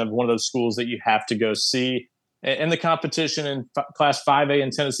reputation of one of those schools that you have to go see. And the competition in Class 5A in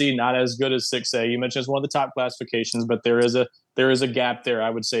Tennessee, not as good as 6A. You mentioned it's one of the top classifications, but there is a gap there,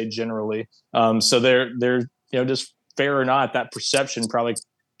 I would say, generally. So they're just fair or not, that perception probably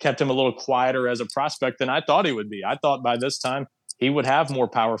kept him a little quieter as a prospect than I thought he would be. I thought by this time he would have more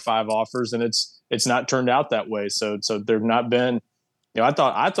Power 5 offers, and it's not turned out that way. So there've not been, I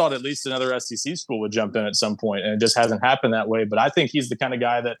thought at least another SEC school would jump in at some point, and it just hasn't happened that way. But I think he's the kind of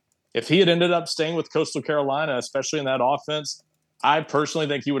guy that if he had ended up staying with Coastal Carolina, especially in that offense, I personally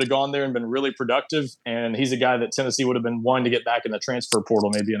think he would have gone there and been really productive. And he's a guy that Tennessee would have been wanting to get back in the transfer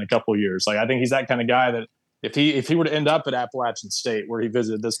portal maybe in a couple of years. Like, I think he's that kind of guy that if he were to end up at Appalachian State, where he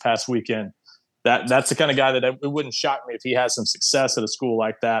visited this past weekend, that's the kind of guy that it wouldn't shock me if he has some success at a school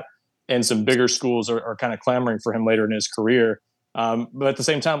like that, and some bigger schools are kind of clamoring for him later in his career. But at the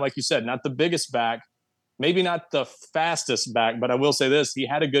same time, like you said, not the biggest back, maybe not the fastest back, but I will say this: he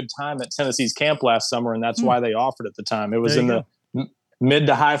had a good time at Tennessee's camp last summer, and that's why they offered at the time. It was in the mid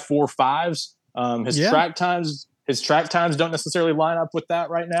to high 4.5s. His track times don't necessarily line up with that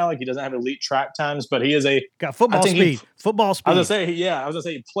right now. Like, he doesn't have elite track times, but he is got football speed. Football speed. I was gonna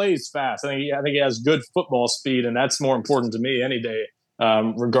say he plays fast. I think he has good football speed, and that's more important to me any day,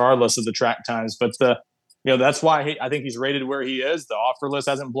 regardless of the track times. But that's why I think he's rated where he is. The offer list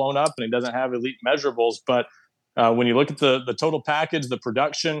hasn't blown up, and he doesn't have elite measurables. But when you look at the total package, the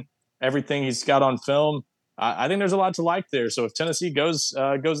production, everything he's got on film, I think there's a lot to like there. So if Tennessee goes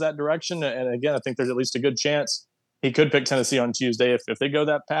that direction, and again, I think there's at least a good chance he could pick Tennessee on Tuesday. If they go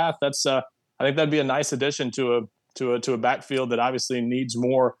that path, that's I think that'd be a nice addition to a backfield that obviously needs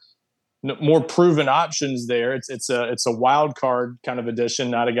more proven options there. It's a wild card kind of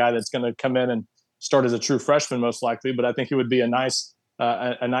addition, not a guy that's going to come in and start as a true freshman most likely, but I think he would be a nice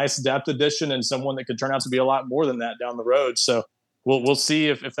depth addition, and someone that could turn out to be a lot more than that down the road. So we'll see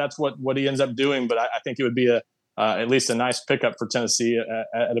if that's what he ends up doing, but I think it would be at least a nice pickup for Tennessee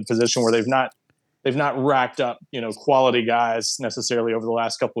at a position where they've not they've not racked up, quality guys necessarily over the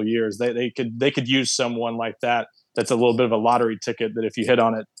last couple of years. They could use someone like that. That's a little bit of a lottery ticket that if you hit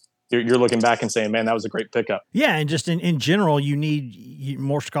on it, you're looking back and saying, man, that was a great pickup. Yeah, and just in general, you need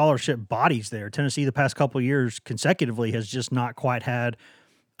more scholarship bodies there. Tennessee the past couple of years consecutively has just not quite had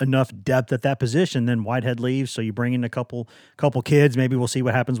enough depth at that position. Then Whitehead leaves, so you bring in a couple kids. Maybe we'll see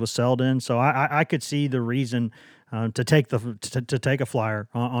what happens with Selden. So I could see the reason to take a flyer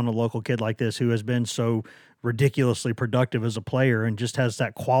on a local kid like this who has been so ridiculously productive as a player and just has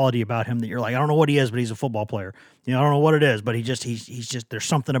that quality about him that you're like, I don't know what he is, but he's a football player. I don't know what it is, but he's just there's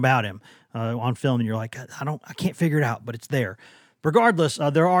something about him on film, and you're like, I can't figure it out, but it's there. Regardless,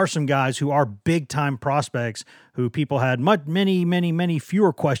 there are some guys who are big-time prospects who people had many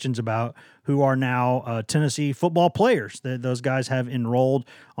fewer questions about, who are now Tennessee football players. Those guys have enrolled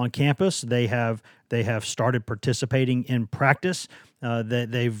on campus. They have started participating in practice.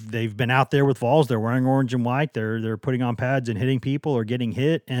 They've been out there with Vols. They're wearing orange and white. They're putting on pads and hitting people or getting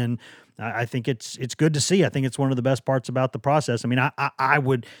hit. And I think it's good to see. I think it's one of the best parts about the process. I mean, I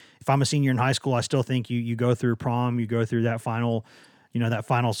would, if I'm a senior in high school, I still think you go through prom, you go through that final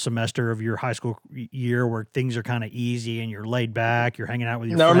semester of your high school year where things are kind of easy and you're laid back, you're hanging out with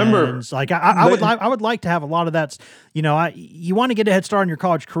your friends. Remember, like I would like to have a lot of that. You want to get a head start in your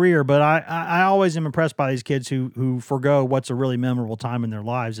college career, but I always am impressed by these kids who forgo what's a really memorable time in their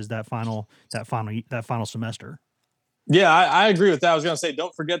lives is that final semester. Yeah, I agree with that. I was going to say,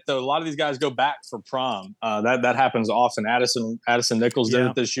 don't forget though, a lot of these guys go back for prom. That happens often. Addison Nichols did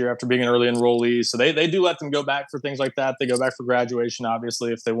it this year after being an early enrollee. So they do let them go back for things like that. They go back for graduation,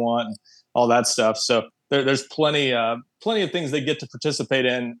 obviously, if they want, and all that stuff. So there's plenty of things they get to participate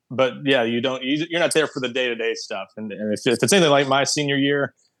in. But yeah, you're not there for the day-to-day stuff. And if it's anything like my senior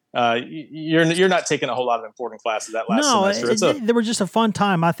year, you're not taking a whole lot of important classes that last semester. They were just a fun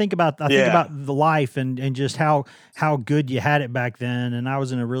time. I think about the life and just how good you had it back then. And I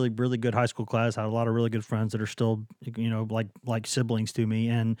was in a really, really good high school class. I had a lot of really good friends that are still, like siblings to me.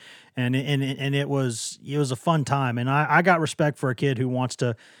 And it was a fun time. And I got respect for a kid who wants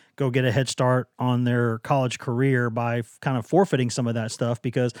to go get a head start on their college career by kind of forfeiting some of that stuff,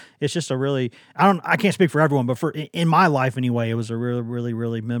 because it's just I can't speak for everyone, but in my life anyway, it was a really, really,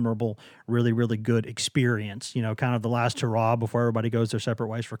 really memorable, really, really good experience, kind of the last hurrah before everybody goes their separate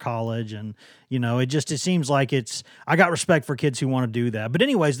ways for college. And, it seems like I got respect for kids who want to do that. But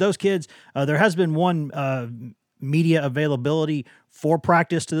anyways, those kids, there has been one media availability for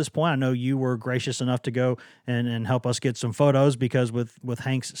practice to this point. I know you were gracious enough to go and help us get some photos, because with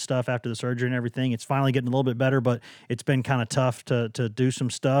Hank's stuff after the surgery and everything, it's finally getting a little bit better, but it's been kind of tough to do some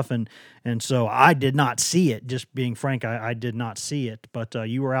stuff. And so I did not see it, just being frank, I did not see it, but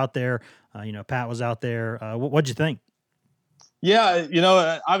you were out there, Pat was out there. What'd you think? Yeah,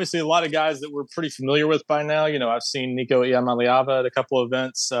 obviously a lot of guys that we're pretty familiar with by now. I've seen Nico Iamaleava at a couple of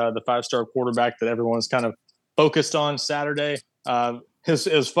events, the 5-star quarterback that everyone's kind of focused on Saturday. It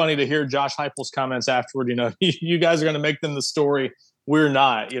was funny to hear Josh Heupel's comments afterward. You guys are going to make them the story. We're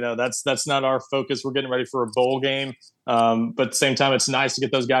not. That's not our focus. We're getting ready for a bowl game, but at the same time, it's nice to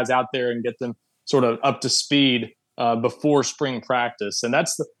get those guys out there and get them sort of up to speed before spring practice, and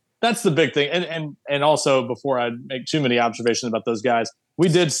that's the big thing. And also, before I make too many observations about those guys, we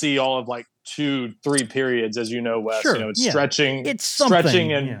did see all of 2-3 periods, as you know, Wes. Sure, it's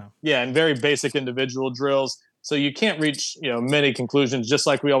stretching, and very basic individual drills. So you can't reach, many conclusions, just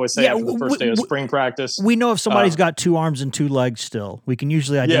like we always say after the first day of spring practice. We know if somebody's got 2 arms and 2 legs still. We can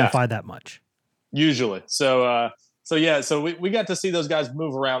usually identify that much. Usually. So we got to see those guys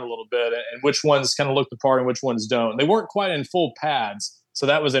move around a little bit, and which ones kind of look the part and which ones don't. They weren't quite in full pads, so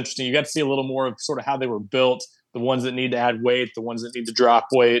that was interesting. You got to see a little more of sort of how they were built, the ones that need to add weight, the ones that need to drop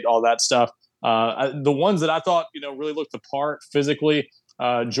weight, all that stuff. The ones that I thought, really looked the part physically,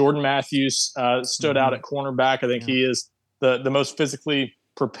 Jordan Matthews stood out at cornerback. I think he is the most physically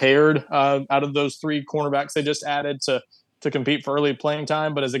prepared out of those 3 cornerbacks they just added to compete for early playing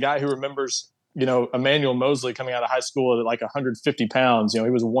time. But as a guy who remembers, Emmanuel Mosley coming out of high school at 150 pounds, he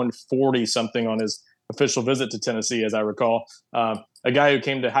was 140 something on his official visit to Tennessee, as I recall. A guy who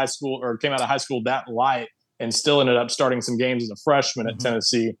came out of high school that light and still ended up starting some games as a freshman at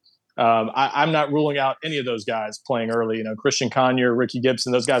Tennessee. I'm not ruling out any of those guys playing early. Christian Conyer, Ricky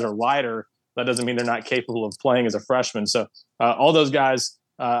Gibson, those guys are lighter. That doesn't mean they're not capable of playing as a freshman. So all those guys,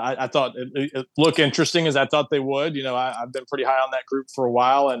 I thought it look interesting as I thought they would. I've been pretty high on that group for a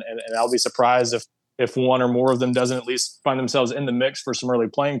while, and I'll be surprised if one or more of them doesn't at least find themselves in the mix for some early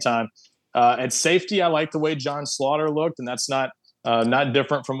playing time. At safety, I like the way John Slaughter looked, and that's not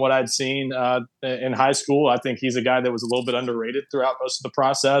different from what I'd seen in high school. I think he's a guy that was a little bit underrated throughout most of the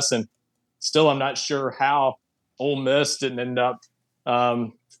process, and still, I'm not sure how Ole Miss didn't end up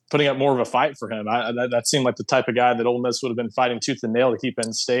putting up more of a fight for him. That seemed like the type of guy that Ole Miss would have been fighting tooth and nail to keep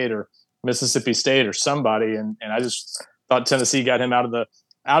Penn State or Mississippi State or somebody. And I just thought Tennessee got him out of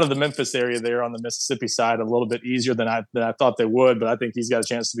the Memphis area there on the Mississippi side a little bit easier than I thought they would. But I think he's got a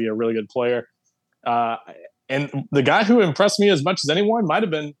chance to be a really good player. And the guy who impressed me as much as anyone might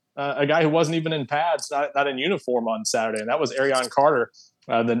have been a guy who wasn't even in pads, not in uniform on Saturday. And that was Arion Carter,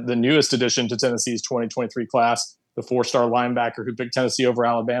 the newest addition to Tennessee's 2023 class, the 4-star linebacker who picked Tennessee over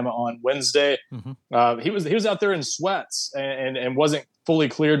Alabama on Wednesday. Mm-hmm. He was out there in sweats and wasn't fully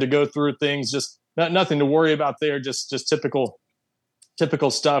cleared to go through things. Just nothing to worry about there. Just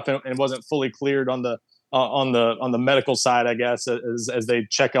typical stuff, and wasn't fully cleared on the medical side, I guess, as they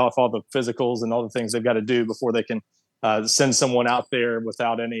check off all the physicals and all the things they've got to do before they can send someone out there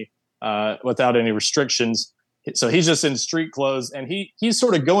without any restrictions. So he's just in street clothes, and he's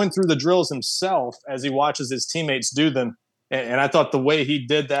sort of going through the drills himself as he watches his teammates do them. And I thought the way he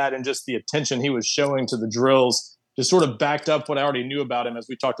did that and just the attention he was showing to the drills just sort of backed up what I already knew about him, as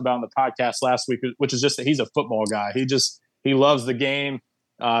we talked about in the podcast last week, which is just that he's a football guy. He loves the game.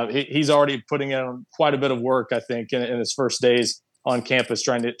 He's already putting in quite a bit of work, I think, in his first days on campus,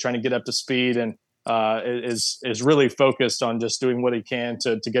 trying to get up to speed, and is really focused on just doing what he can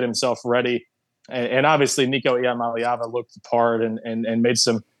to get himself ready. And obviously, Nico Iamaleava looked the part and made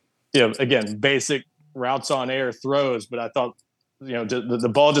some, again, basic routes on air throws. But I thought,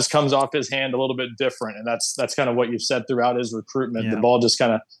 the ball just comes off his hand a little bbit different, and that's kind of what you've said throughout his recruitment. Yeah. The ball just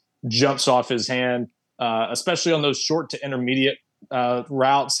kind of jumps off his hand, especially on those short to intermediate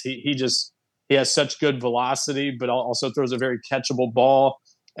routes. He has such good velocity, but also throws a very catchable ball,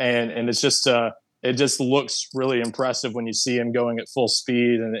 and it's just it just looks really impressive when you see him going at full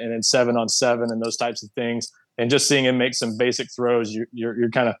speed and in 7-on-7 and those types of things. And just seeing him make some basic throws, you're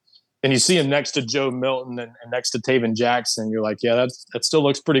kind of, and you see him next to Joe Milton and next to Taven Jackson, you're like, yeah, that still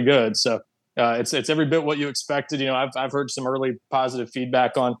looks pretty good. So it's every bit what you expected. I've heard some early positive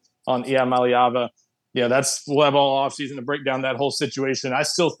feedback on Iamaleava. Yeah, we'll have all offseason to break down that whole situation. I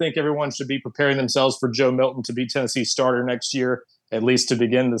still think everyone should be preparing themselves for Joe Milton to be Tennessee's starter next year, at least to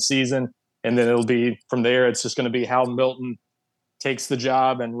begin the season. And then it'll be from there, it's just going to be how Milton takes the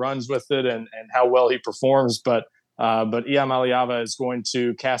job and runs with it and how well he performs. But Iamaleava is going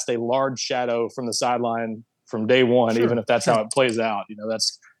to cast a large shadow from the sideline from day one, even if that's how it plays out.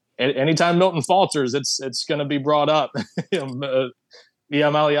 That's anytime Milton falters, it's going to be brought up.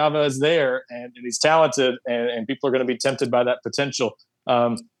 Iamaleava is there and he's talented and people are going to be tempted by that potential.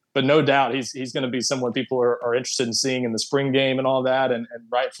 But no doubt he's going to be someone people are interested in seeing in the spring game and all that, and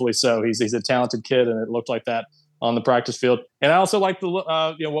rightfully so. He's a talented kid, and it looked like that on the practice field. And I also like the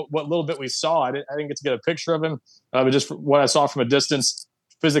what little bit we saw. I didn't get to get a picture of him, but just what I saw from a distance.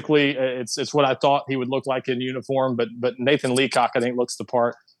 Physically, it's what I thought he would look like in uniform. But Nathan Leacock, I think, looks the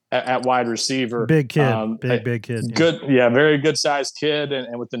part at wide receiver. Big kid, big kid. Good, very good sized kid,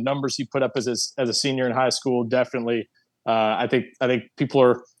 and with the numbers he put up as a senior in high school, definitely. I think people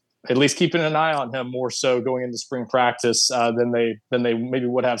are at least keeping an eye on him more so going into spring practice than they maybe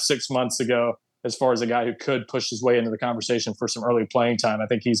would have 6 months ago, as far as a guy who could push his way into the conversation for some early playing time. I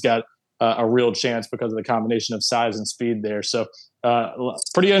think he's got a real chance because of the combination of size and speed there. So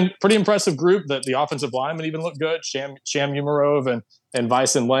pretty impressive group. That the offensive linemen even look good. Sham Umarov and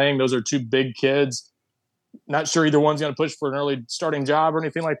Vyson Lang. Those are two big kids. Not sure either one's going to push for an early starting job or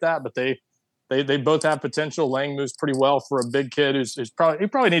anything like that, but they both have potential. Lang moves pretty well for a big kid who's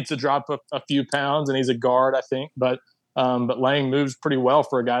probably needs to drop a few pounds, and he's a guard, I think. But Lang moves pretty well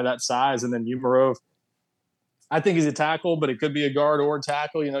for a guy that size. And then Umarov, I think he's a tackle, but it could be a guard or a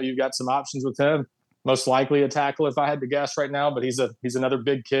tackle. You've got some options with him. Most likely a tackle if I had to guess right now. But he's another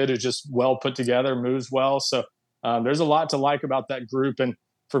big kid who's just well put together, moves well. So there's a lot to like about that group. And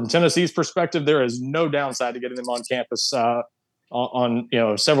from Tennessee's perspective, there is no downside to getting them on campus on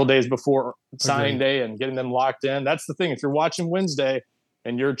several days before signing day and getting them locked in. That's the thing. If you're watching Wednesday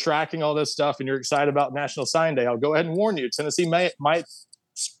and you're tracking all this stuff and you're excited about National Signing Day, I'll go ahead and warn you, Tennessee might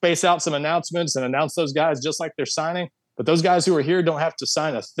space out some announcements and announce those guys just like they're signing. But those guys who are here don't have to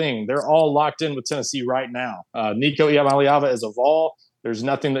sign a thing. They're all locked in with Tennessee right now. Nico Iamaleava is a Vol. There's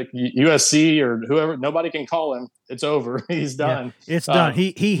nothing that USC or whoever, nobody can call him. It's over. He's done. Yeah, it's done.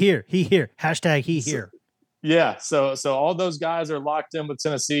 He here. Hashtag he here. Yeah, so all those guys are locked in with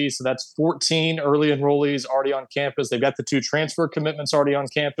Tennessee. So that's 14 early enrollees already on campus. They've got the 2 transfer commitments already on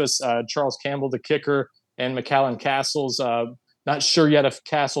campus. Charles Campbell, the kicker, and McCallan Castles. Not sure yet if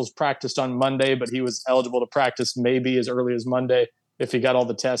Castles practiced on Monday, but he was eligible to practice maybe as early as Monday if he got all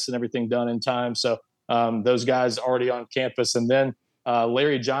the tests and everything done in time. So those guys already on campus. And then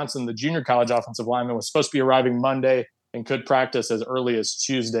Larry Johnson, the junior college offensive lineman, was supposed to be arriving Monday and could practice as early as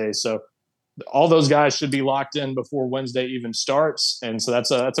Tuesday. So all those guys should be locked in before Wednesday even starts. And so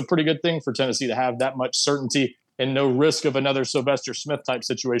that's a pretty good thing for Tennessee to have that much certainty and no risk of another Sylvester Smith type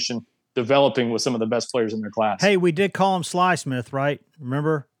situation developing with some of the best players in their class. Hey, we did call him Sly Smith, right?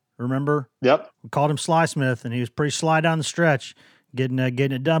 Remember? Yep. We called him Sly Smith, and he was pretty sly down the stretch, getting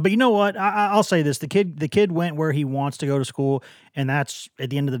it done. But you know what? I'll say this: the kid went where he wants to go to school, and that's,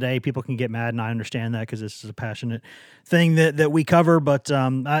 at the end of the day, people can get mad, and I understand that because this is a passionate thing that we cover. But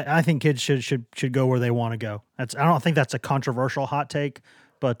I think kids should go where they want to go. I don't think that's a controversial hot take,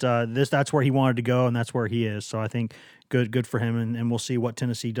 but that's where he wanted to go, and that's where he is. So I think good for him, and we'll see what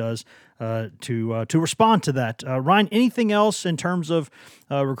Tennessee does to respond to that. Ryan, anything else in terms of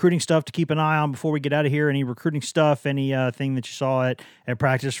recruiting stuff to keep an eye on before we get out of here? Any recruiting stuff? Anything that you saw at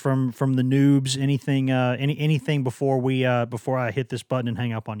practice from the noobs? Anything before I hit this button and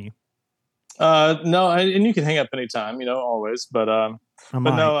hang up on you? No, and you can hang up anytime, always. But I don't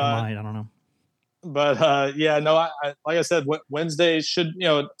know. But like I said, Wednesday should,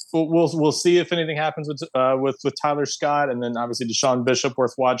 we'll see if anything happens with Tyler Scott, and then obviously Deshaun Bishop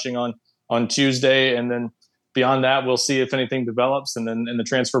worth watching on Tuesday, and then beyond that we'll see if anything develops, and then in the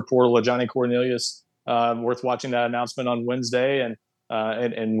transfer portal of Johnny Cornelius, worth watching that announcement on Wednesday,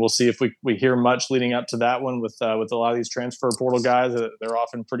 and we'll see if we hear much leading up to that one with a lot of these transfer portal guys. They're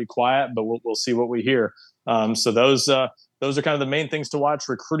often pretty quiet, but we'll see what we hear. So those are kind of the main things to watch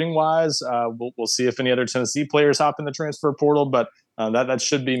recruiting wise. We'll see if any other Tennessee players hop in the transfer portal, but that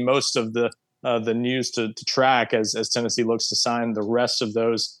should be most of the news to track as Tennessee looks to sign the rest of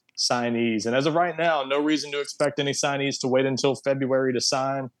those signees. And as of right now, no reason to expect any signees to wait until February to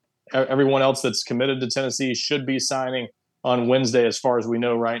sign. Everyone else that's committed to Tennessee should be signing on Wednesday, as far as we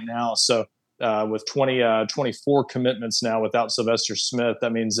know right now. So with 24 commitments now without Sylvester Smith,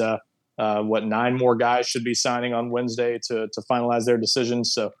 that means 9 more guys should be signing on Wednesday to finalize their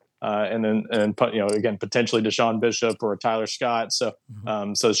decisions. So again, potentially Deshaun Bishop or Tyler Scott. So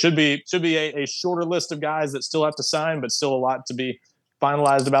so it should be a shorter list of guys that still have to sign, but still a lot to be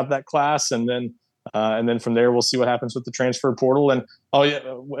finalized about that class. And then from there we'll see what happens with the transfer portal. And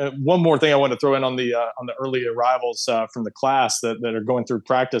one more thing I want to throw in on the early arrivals from the class that are going through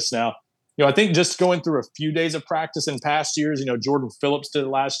practice now. I think just going through a few days of practice in past years, Jordan Phillips did it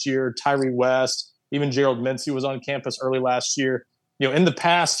last year, Tyree West, even Gerald Mincey was on campus early last year. In the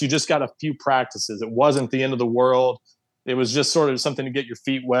past, you just got a few practices. It wasn't the end of the world. It was just sort of something to get your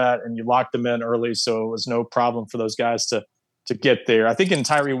feet wet, and you locked them in early, so it was no problem for those guys to get there. I think in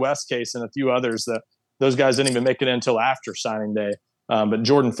Tyree West's case and a few others, those guys didn't even make it until after signing day. But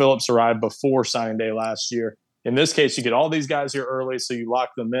Jordan Phillips arrived before signing day last year. In this case, you get all these guys here early, so you lock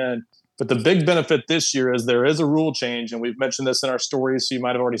them in. But the big benefit this year is there is a rule change, and we've mentioned this in our stories, so you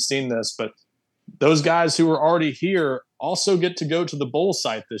might have already seen this, but those guys who are already here also get to go to the bowl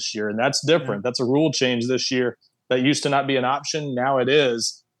site this year, and that's different. That's a rule change this year that used to not be an option. Now it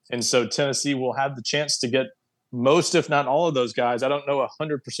is. And so Tennessee will have the chance to get most, if not all of those guys. I don't know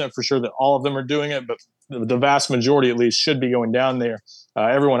 100% for sure that all of them are doing it, but the vast majority at least should be going down there.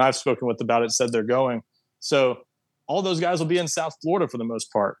 Everyone I've spoken with about it said they're going. So all those guys will be in South Florida for the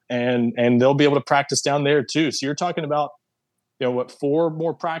most part, and they'll be able to practice down there too. So you're talking about, 4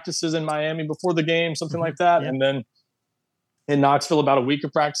 more practices in Miami before the game, something like that. Yeah. And then in Knoxville, about a week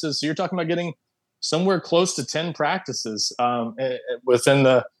of practices. So you're talking about getting somewhere close to 10 practices within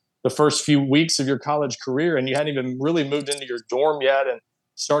the first few weeks of your college career. And you hadn't even really moved into your dorm yet and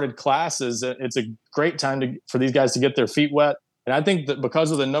started classes. It's a great time for these guys to get their feet wet. And I think that because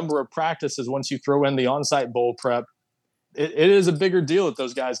of the number of practices, once you throw in the on-site bowl prep, it is a bigger deal that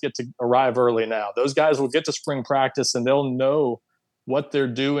those guys get to arrive early now. Those guys will get to spring practice and they'll know what they're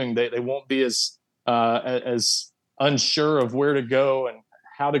doing. They won't be as unsure of where to go and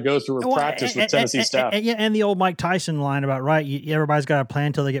how to go through a practice with Tennessee staff. And the old Mike Tyson line about, everybody's got a plan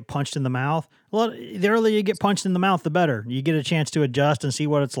until they get punched in the mouth. Well, the earlier you get punched in the mouth, the better. You get a chance to adjust and see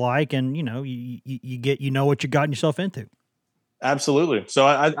what it's like, and you know what you've gotten yourself into. Absolutely. So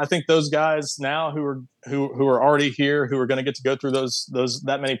I think those guys now who are already here, who are going to get to go through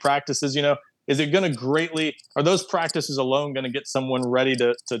that many practices, is it going to are those practices alone going to get someone ready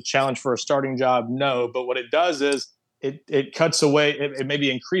to challenge for a starting job? No. But what it does is it cuts away, it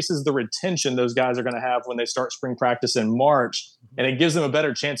maybe increases the retention those guys are going to have when they start spring practice in March. And it gives them a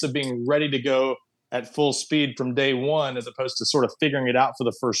better chance of being ready to go at full speed from day one, as opposed to sort of figuring it out for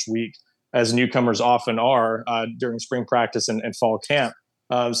the first week, as newcomers often are during spring practice and fall camp.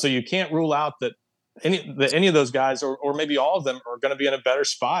 So you can't rule out that any of those guys, or maybe all of them, are going to be in a better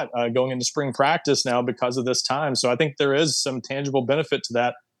spot going into spring practice now because of this time. So I think there is some tangible benefit to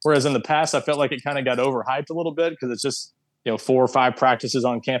that. Whereas in the past, I felt like it kind of got overhyped a little bit because it's just 4 or 5 practices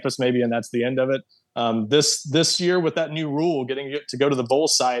on campus maybe, and that's the end of it. This year with that new rule, getting to go to the bowl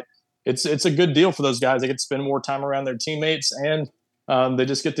site, it's a good deal for those guys. They get to spend more time around their teammates, and they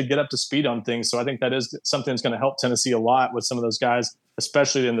just get to get up to speed on things. So I think that is something that's going to help Tennessee a lot with some of those guys,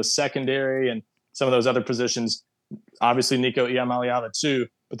 especially in the secondary and some of those other positions. Obviously, Nico Iamaleava too,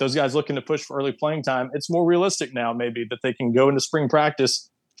 but those guys looking to push for early playing time, it's more realistic now maybe that they can go into spring practice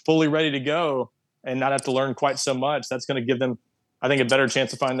fully ready to go and not have to learn quite so much. That's going to give them, I think, a better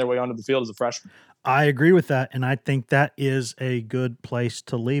chance to find their way onto the field as a freshman. I agree with that, and I think that is a good place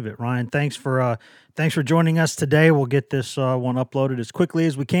to leave it. Ryan, thanks for joining us today. We'll get this one uploaded as quickly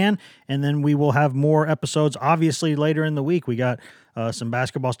as we can, and then we will have more episodes, obviously, later in the week. We got some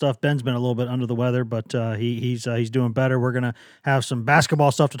basketball stuff. Ben's been a little bit under the weather, but he's doing better. We're going to have some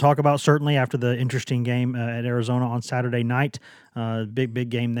basketball stuff to talk about, certainly, after the interesting game at Arizona on Saturday night. Big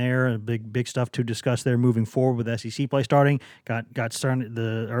game there. Big stuff to discuss there moving forward with SEC play starting. Got started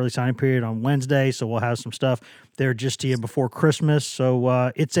the early signing period on Wednesday, so we'll have some stuff there just to you before Christmas.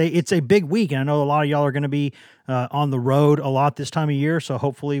 So it's a big week, and I know a lot of y'all are going to be on the road a lot this time of year. So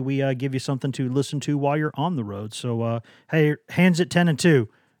hopefully we give you something to listen to while you're on the road. So hey, hands at 10-2.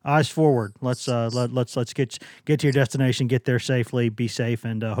 Eyes forward. Let's get to your destination, get there safely, be safe,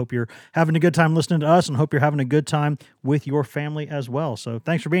 and hope you're having a good time listening to us, and hope you're having a good time with your family as well. So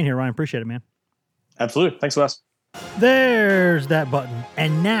thanks for being here, Ryan. Appreciate it, man. Absolutely. Thanks, Wes. There's that button.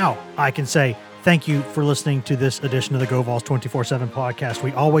 And now I can say thank you for listening to this edition of the GoVols 24/7 podcast.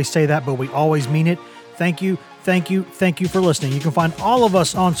 We always say that, but we always mean it. Thank you for listening. You can find all of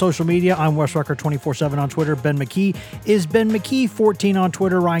us on social media. I'm Wes Rucker 24/7 on Twitter. Ben McKee is Ben McKee 14 on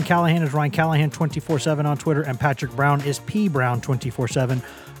Twitter. Ryan Callahan is Ryan Callahan 24/7 on Twitter. And Patrick Brown is P Brown 24/7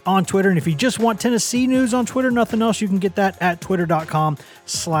 on Twitter. And if you just want Tennessee news on Twitter, nothing else, you can get that at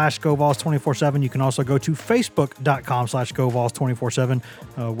twitter.com/GoVols247. You can also go to facebook.com/GoVols247,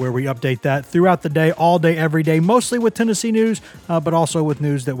 where we update that throughout the day, all day, every day, mostly with Tennessee news, but also with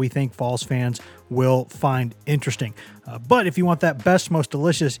news that we think Vols fans will find interesting. But if you want that best, most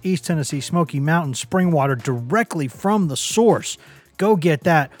delicious East Tennessee Smoky Mountain spring water directly from the source, go get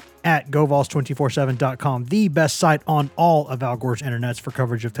that at GoVols247.com, the best site on all of Al Gore's internets for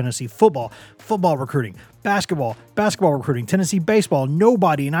coverage of Tennessee football recruiting, basketball recruiting, Tennessee baseball.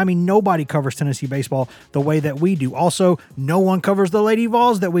 Nobody, and I mean nobody, covers Tennessee baseball the way that we do. Also, no one covers the Lady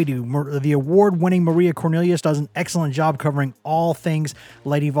Vols that we do. The award-winning Maria Cornelius does an excellent job covering all things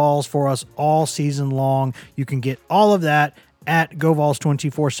Lady Vols for us all season long. You can get all of that at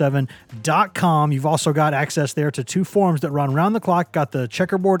GoVols247.com. You've also got access there to 2 forums that run around the clock. Got the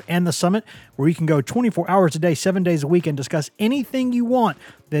Checkerboard and the Summit, where you can go 24 hours a day, 7 days a week, and discuss anything you want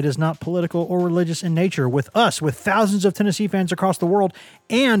that is not political or religious in nature with us, with thousands of Tennessee fans across the world,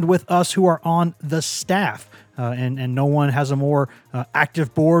 and with us who are on the staff. And no one has a more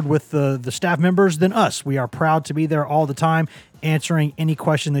active board with the staff members than us. We are proud to be there all the time, answering any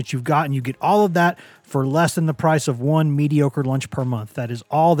question that you've got, and you get all of that for less than the price of one mediocre lunch per month. That is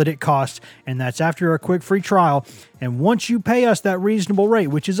all that it costs, and that's after a quick free trial. And once you pay us that reasonable rate,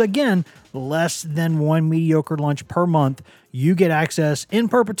 which is, again, less than one mediocre lunch per month, you get access in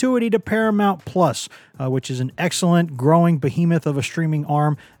perpetuity to Paramount Plus, which is an excellent growing behemoth of a streaming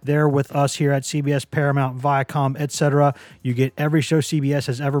arm there with us here at CBS, Paramount, Viacom, etc. You get every show CBS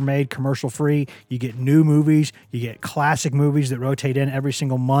has ever made commercial free. You get new movies. You get classic movies that rotate in every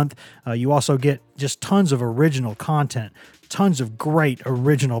single month. You also get just tons of original content, tons of great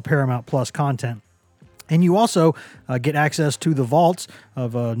original Paramount Plus content. And you also get access to the vaults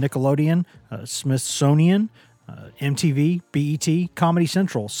of Nickelodeon, Smithsonian, MTV, BET, Comedy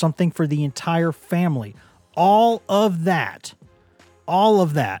Central, something for the entire family. All of that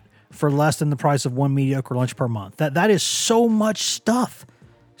for less than the price of one mediocre lunch per month. That is so much stuff.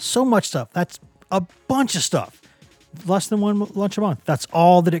 So much stuff. That's a bunch of stuff. Less than one lunch a month. That's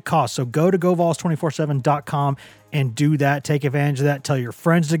all that it costs. So go to GoVols247.com and do that. Take advantage of that. Tell your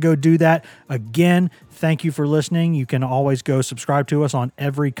friends to go do that. Again, thank you for listening. You can always go subscribe to us on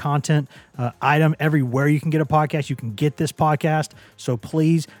every content item. Everywhere you can get a podcast, you can get this podcast. So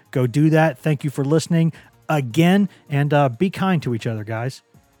please go do that. Thank you for listening again. And be kind to each other, guys.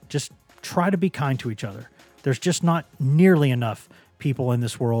 Just try to be kind to each other. There's just not nearly enough people in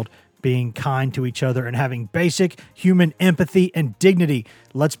this world being kind to each other and having basic human empathy and dignity.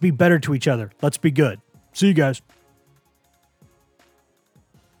 Let's be better to each other. Let's be good. See you guys.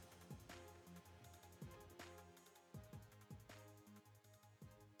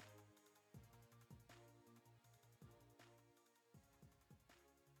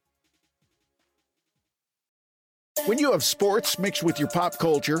 When you have sports mixed with your pop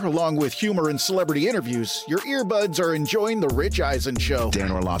culture, along with humor and celebrity interviews, your earbuds are enjoying The Rich Eisen Show.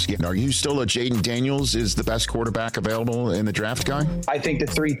 Dan Orlovsky, are you still a Jaden Daniels is the best quarterback available in the draft guy? I think the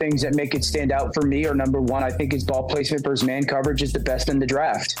three things that make it stand out for me are, number one, I think his ball placement versus man coverage is the best in the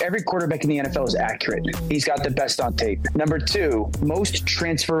draft. Every quarterback in the NFL is accurate. He's got the best on tape. Number two, most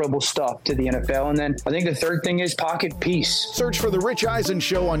transferable stuff to the NFL. And then I think the third thing is pocket peace. Search for The Rich Eisen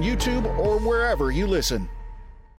Show on YouTube or wherever you listen.